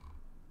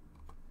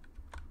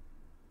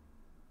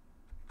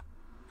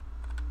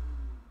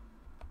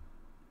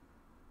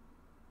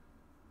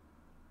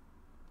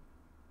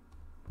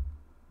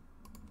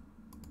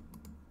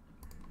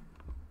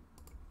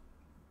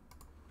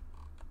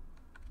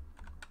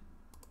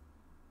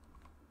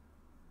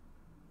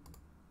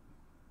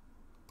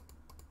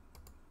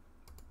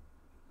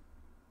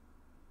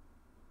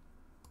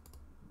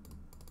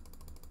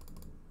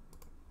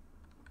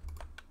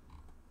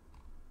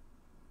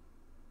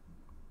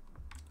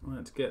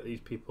 Let's get these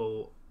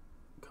people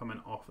coming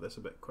off this a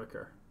bit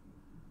quicker,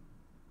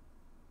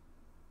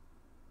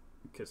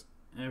 because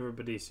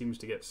everybody seems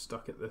to get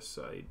stuck at this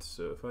side.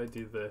 So if I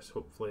do this,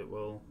 hopefully it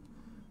will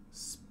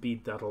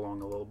speed that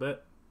along a little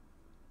bit.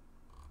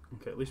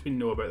 Okay, at least we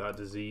know about that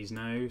disease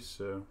now,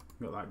 so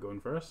got that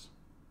going for us.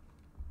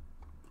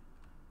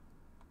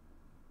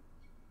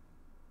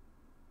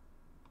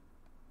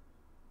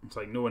 It's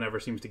like no one ever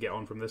seems to get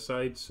on from this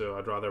side, so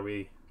I'd rather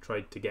we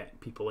tried to get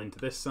people into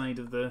this side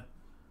of the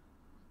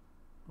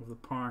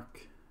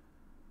park.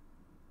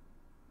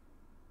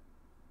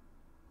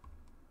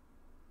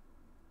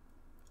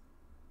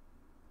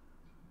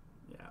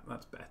 Yeah,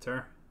 that's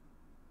better.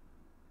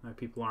 Now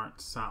people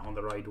aren't sat on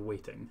the ride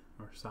waiting,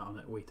 or sat on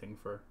it waiting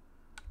for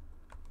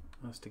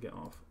us to get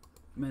off.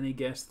 Many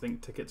guests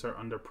think tickets are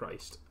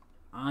underpriced.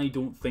 I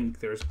don't think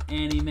there's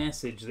any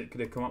message that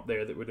could have come up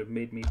there that would have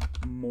made me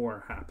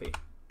more happy.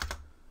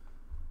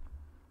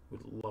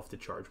 Would love to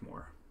charge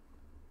more.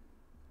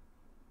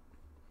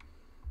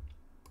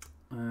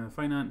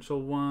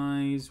 Financial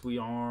wise, we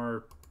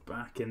are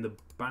back in the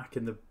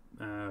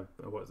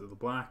what is it, the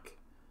black.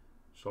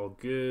 It's all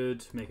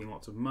good, making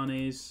lots of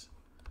monies.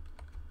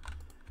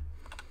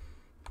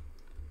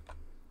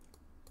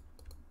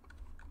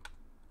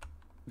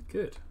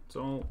 Good. It's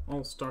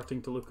all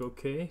starting to look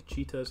okay.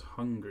 Cheetah's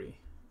hungry.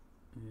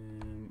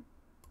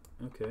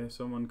 Okay,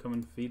 someone come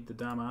and feed the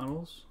damn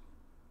animals.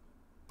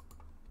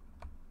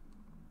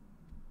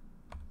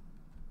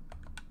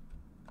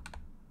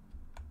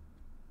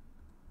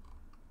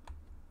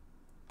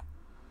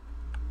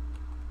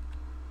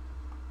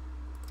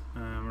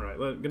 Right,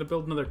 well, I'm gonna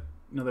build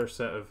another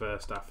set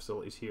of staff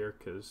facilities here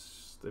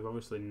because they've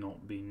obviously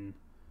not been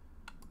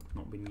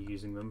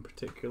using them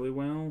particularly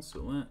well. So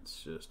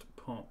let's just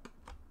pop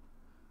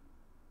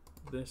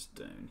this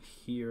down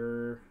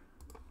here.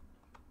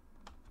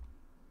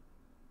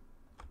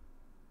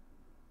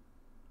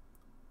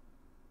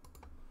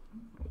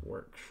 A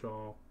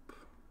workshop.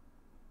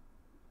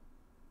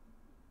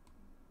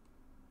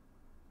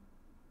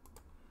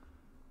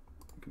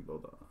 We can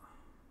build that.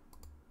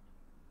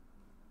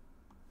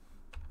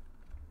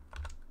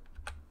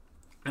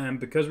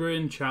 Because we're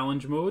in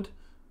challenge mode,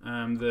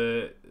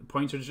 the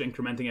points are just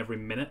incrementing every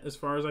minute as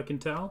far as I can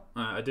tell.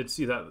 I did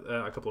see that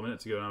a couple of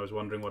minutes ago and I was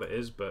wondering what it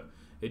is, but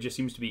it just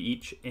seems to be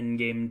each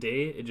in-game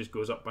day, it just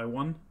goes up by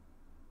 1.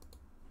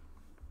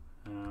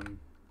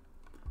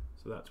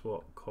 So that's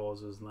what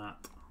causes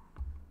that.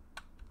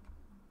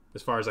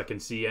 As far as I can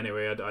see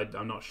anyway,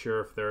 I'm not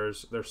sure if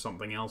there's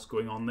something else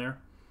going on there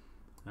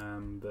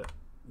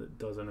that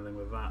does anything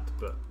with that,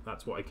 but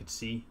that's what I could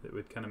see that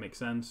would kind of make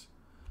sense.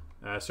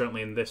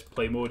 Certainly in this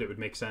play mode it would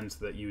make sense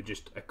that you would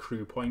just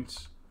accrue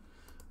points.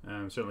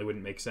 Certainly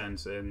wouldn't make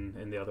sense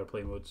in the other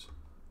play modes.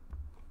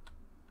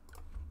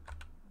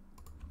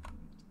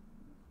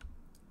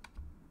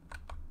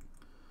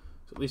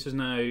 So at least there's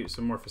now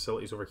some more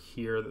facilities over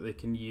here that they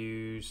can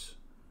use,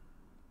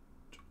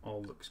 which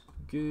all looks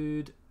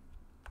good.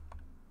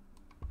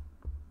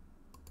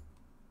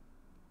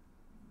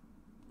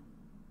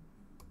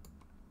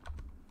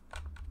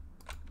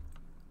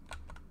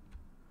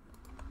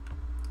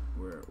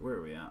 Where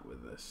are we at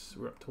with this?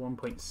 We're up to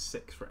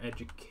 1.6 for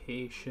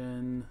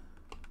education.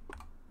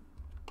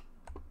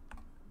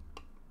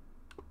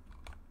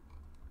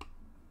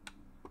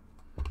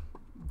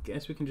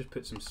 Guess we can just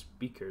put some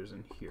speakers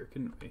in here,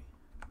 couldn't we?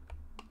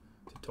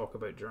 To talk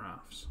about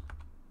giraffes.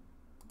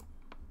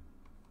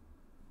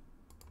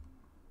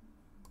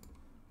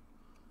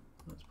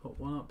 Let's put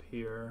one up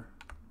here,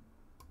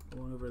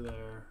 one over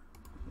there,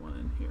 one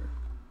in here.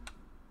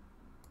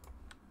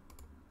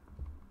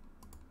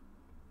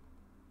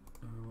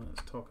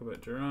 Let's talk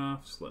about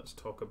giraffes, let's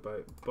talk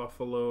about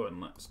buffalo,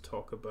 and let's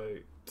talk about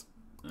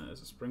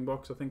there's a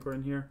springboks I think we're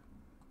in here.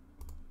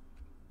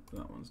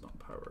 That one's not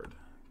powered.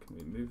 Can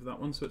we move that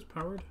one so it's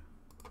powered?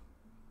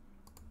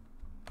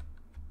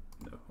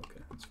 No, okay,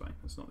 that's fine.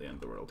 That's not the end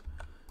of the world.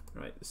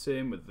 Right, the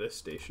same with this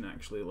station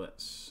actually.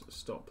 Let's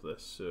stop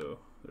this so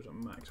there's a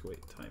max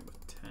wait time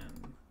of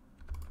 10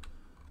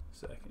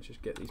 seconds.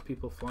 Just get these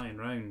people flying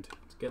round.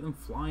 Let's get them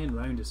flying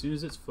round as soon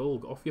as it's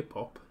full. Off you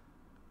pop.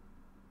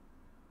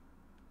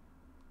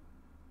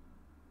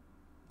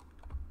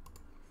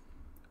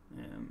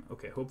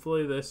 Okay,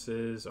 hopefully this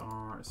is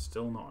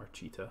still not our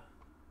cheetah.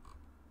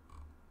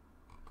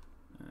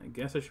 I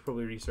guess I should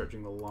probably be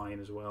researching the line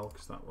as well,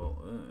 because that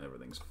will...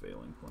 everything's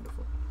failing.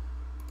 Wonderful.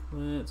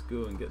 Let's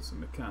go and get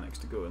some mechanics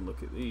to go and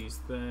look at these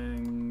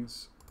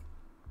things.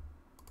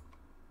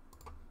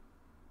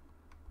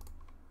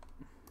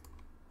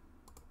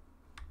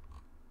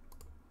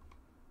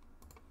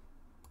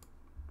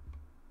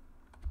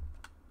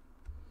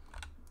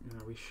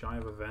 Are we shy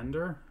of a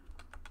vendor?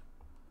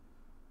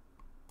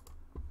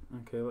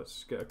 Okay,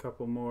 let's get a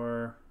couple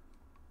more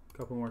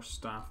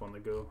staff on the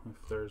go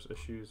if there's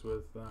issues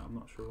with that. I'm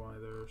not sure why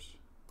there's...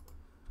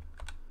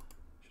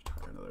 Should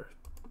hire another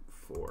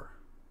 4.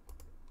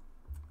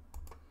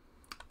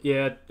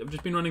 Yeah, I've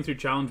just been running through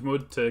challenge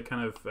mode to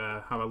kind of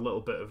have a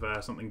little bit of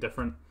something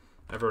different.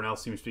 Everyone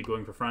else seems to be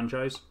going for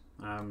franchise,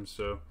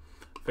 so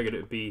I figured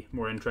it would be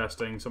more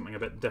interesting, something a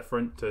bit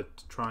different to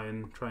try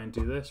and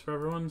do this for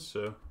everyone.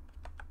 So.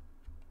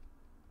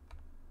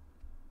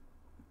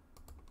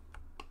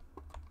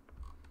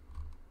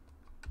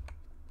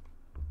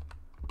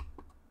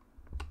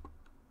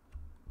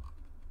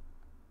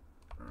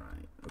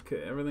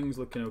 Okay, everything's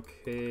looking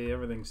okay.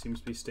 Everything seems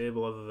to be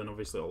stable, other than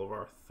obviously all of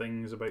our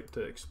things about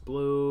to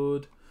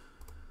explode.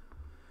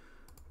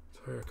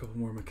 hire a couple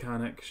more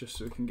mechanics just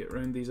so we can get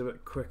around these a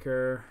bit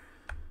quicker.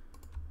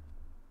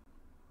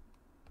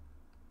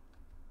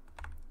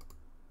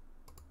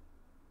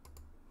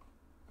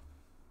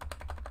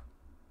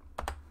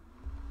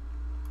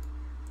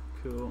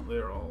 Cool,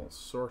 they're all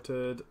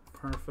sorted.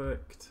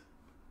 Perfect.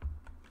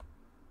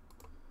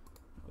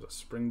 There's a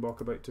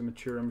springbok about to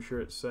mature, I'm sure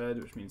it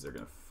said, which means they're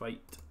going to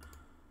fight.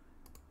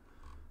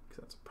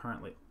 Because that's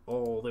apparently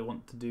all they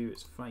want to do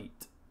is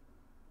fight.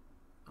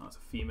 Oh, it's a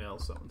female,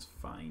 so that one's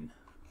fine.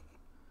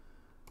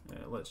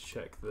 Let's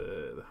check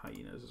the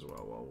hyenas as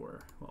well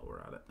while we're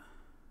at it.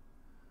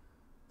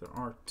 There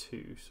are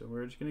two, so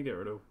we're just going to get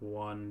rid of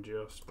one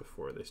just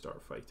before they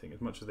start fighting,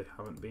 as much as they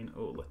haven't been.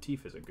 Oh,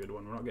 Latif is a good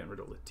one. We're not getting rid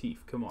of Latif.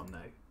 Come on now.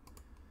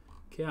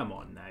 Come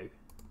on now.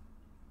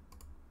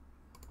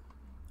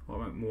 What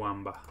about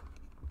Mwamba?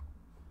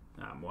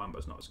 Nah,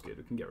 Mwamba's not as good.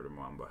 We can get rid of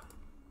Mwamba.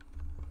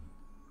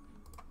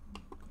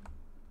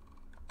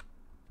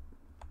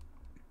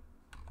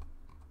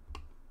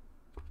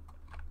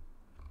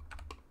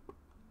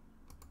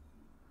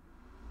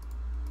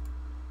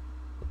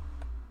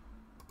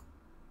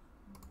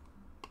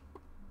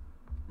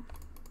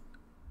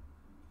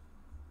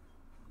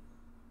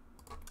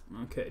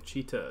 Okay,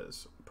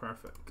 cheetahs.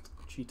 Perfect.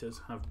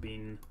 Cheetahs have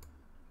been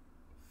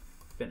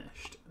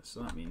finished.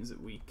 So that means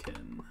that we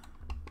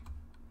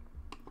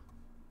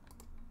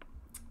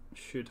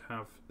should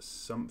have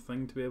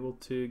something to be able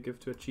to give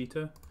to a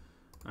cheetah.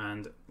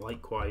 And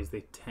likewise,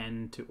 they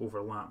tend to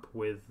overlap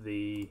with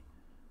the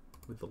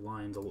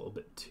lions a little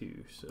bit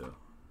too. So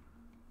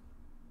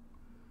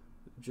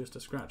just a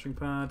scratching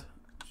pad.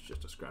 It's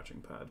just a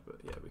scratching pad, but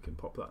yeah, we can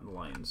pop that in the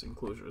lion's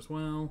enclosure as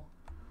well.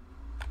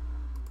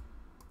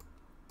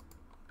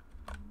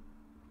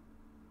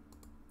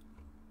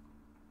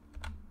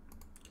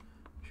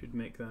 Should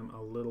make them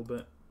a little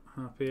bit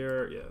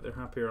happier. Yeah, they're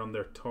happier on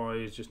their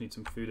toys. Just need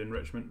some food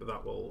enrichment, but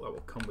that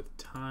will come with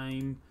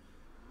time.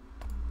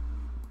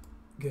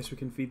 Guess we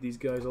can feed these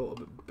guys a little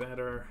bit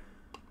better.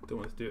 Don't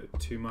want to do it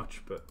too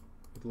much, but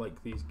I'd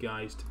like these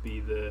guys to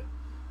be the.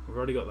 We've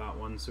already got that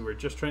one, so we're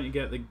just trying to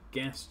get the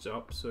guests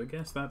up. So I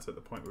guess that's at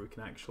the point where we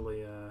can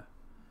actually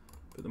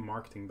put the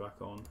marketing back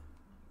on.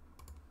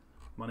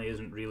 Money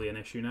isn't really an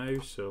issue now,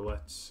 so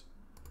let's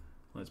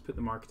put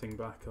the marketing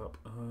back up.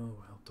 Oh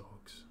well,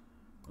 dogs.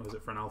 Or is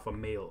it for an alpha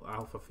male,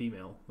 alpha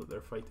female that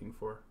they're fighting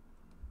for?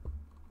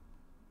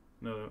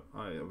 No,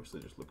 I obviously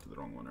just looked at the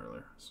wrong one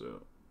earlier.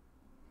 So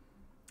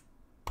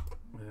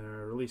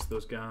release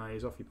those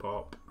guys. Off you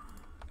pop.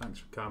 Thanks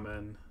for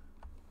coming.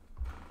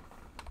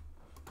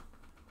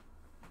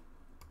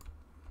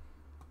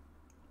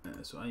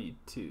 So I need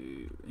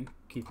to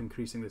keep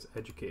increasing this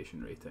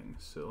education rating.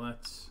 So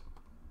let's.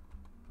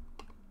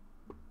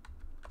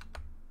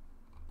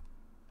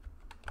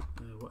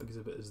 What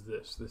exhibit is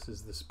this? This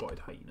is the spotted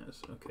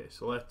hyenas. Okay,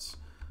 so let's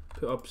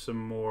put up some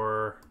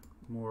more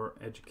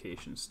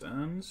education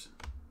stands.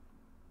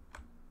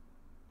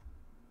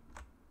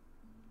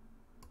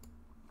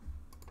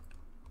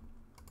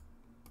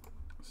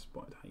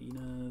 Spotted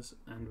hyenas,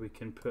 and we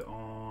can put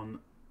on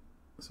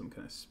some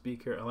kind of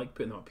speaker. I like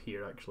putting them up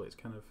here. Actually, it's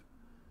kind of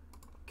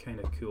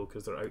cool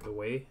because they're out of the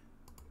way.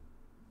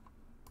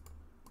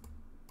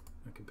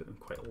 I can put them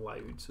quite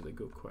loud, so they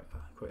go quite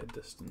a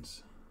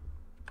distance.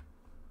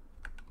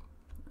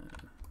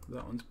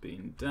 That one's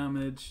been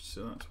damaged,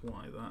 so that's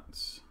why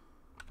that's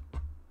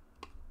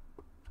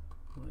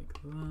like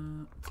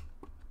that.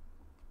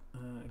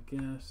 I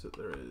guess that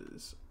there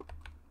is.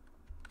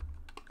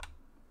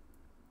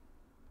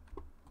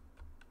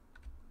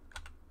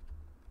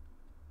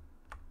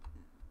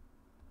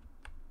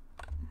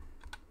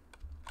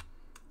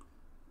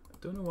 I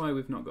don't know why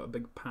we've not got a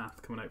big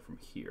path coming out from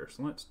here,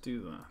 so let's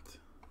do that.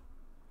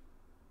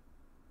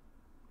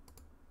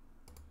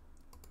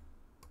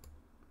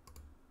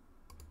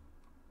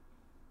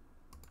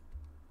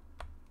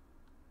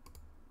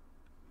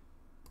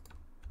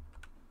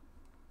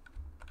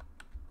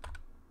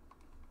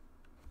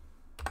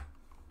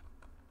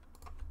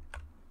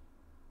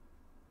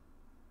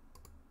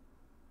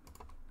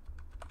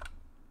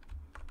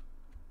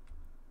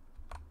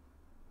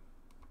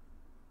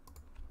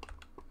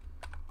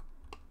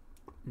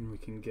 And we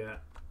can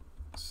get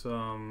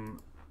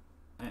some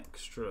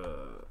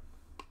extra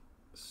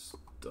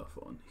stuff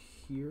on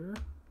here.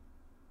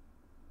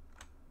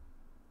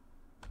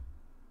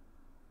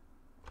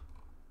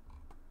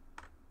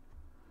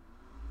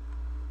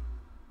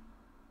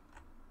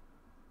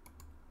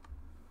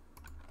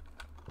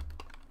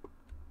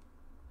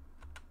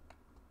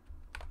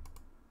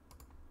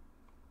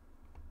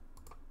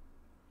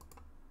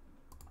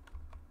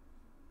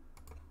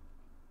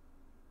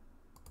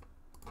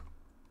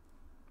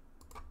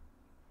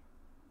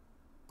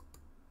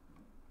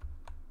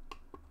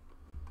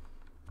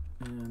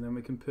 And then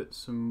we can put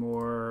some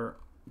more.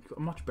 We've got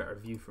a much better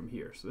view from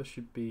here, so this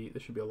should be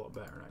a lot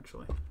better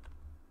actually.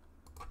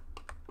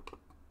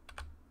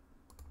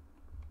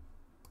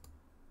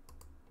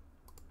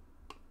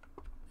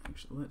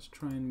 Actually, let's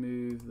try and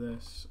move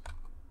this.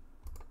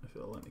 If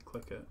it'll let me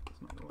click it,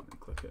 it's not gonna let me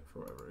click it for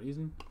whatever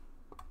reason.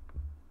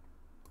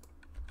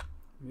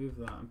 Move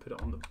that and put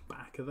it on the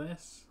back of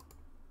this.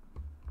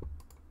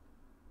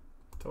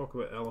 Talk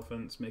about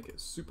elephants, make it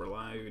super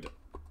loud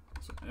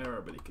so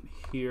everybody can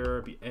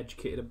hear, be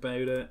educated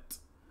about it.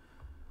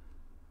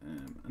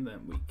 And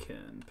then we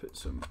can put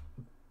some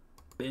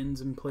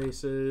bins in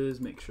places,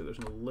 make sure there's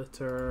no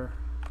litter.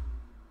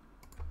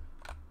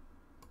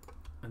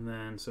 And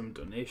then some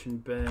donation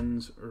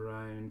bins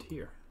around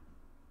here.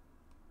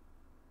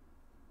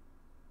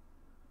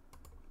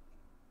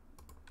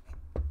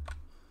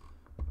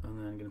 And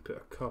then I'm going to put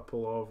a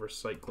couple of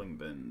recycling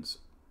bins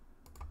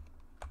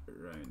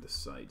around the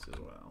sides as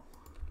well.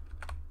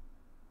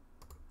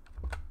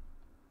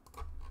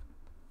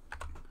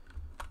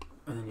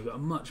 And then you've got a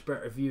much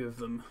better view of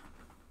them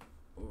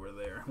over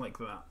there, like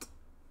that.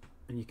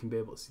 And you can be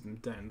able to see them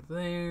down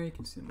there, you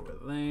can see them over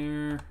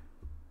there.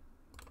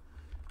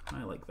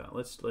 I like that.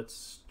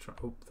 Let's try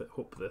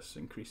hope this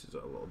increases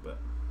it a little bit.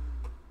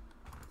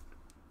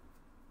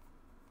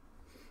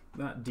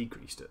 That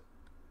decreased it,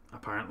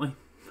 apparently.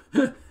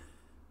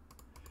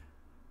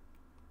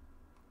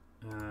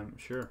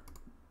 Sure.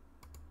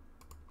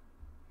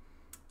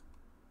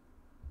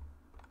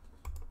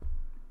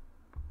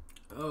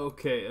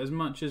 Okay, as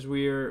much as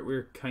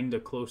we're kind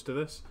of close to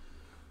this,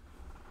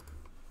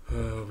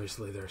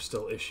 obviously there are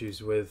still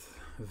issues with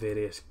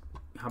various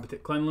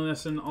habitat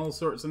cleanliness and all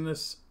sorts in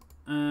this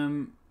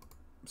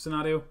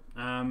scenario.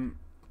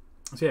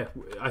 So yeah,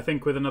 I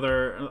think with a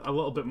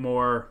little bit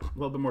more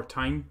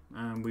time,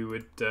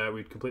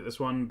 we'd complete this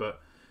one.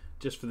 But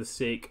just for the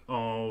sake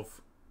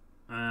of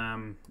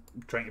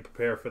trying to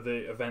prepare for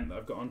the event that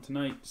I've got on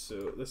tonight,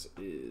 so this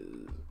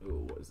is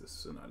what is this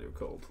scenario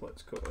called?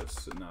 Let's call it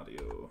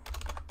scenario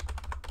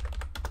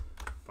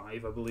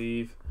 5, I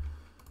believe.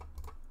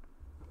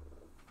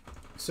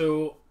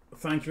 So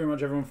thank you very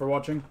much everyone for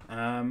watching.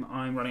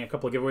 I'm running a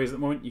couple of giveaways at the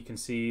moment. You can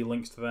see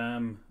links to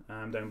them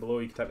down below.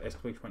 You can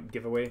type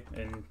 !giveaway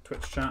in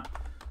Twitch chat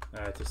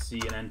to see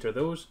and enter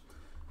those,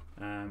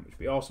 which would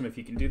be awesome if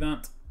you can do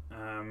that.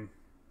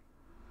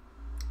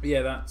 But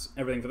yeah, that's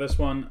everything for this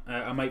one.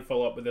 I might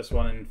follow up with this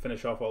one and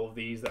finish off all of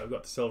these that I've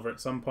got to silver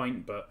at some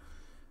point, but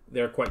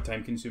they're quite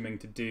time consuming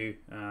to do,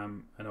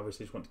 and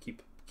obviously just want to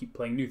keep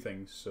playing new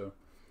things. So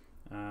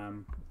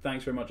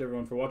thanks very much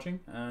everyone for watching,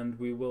 and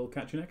we will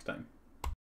catch you next time.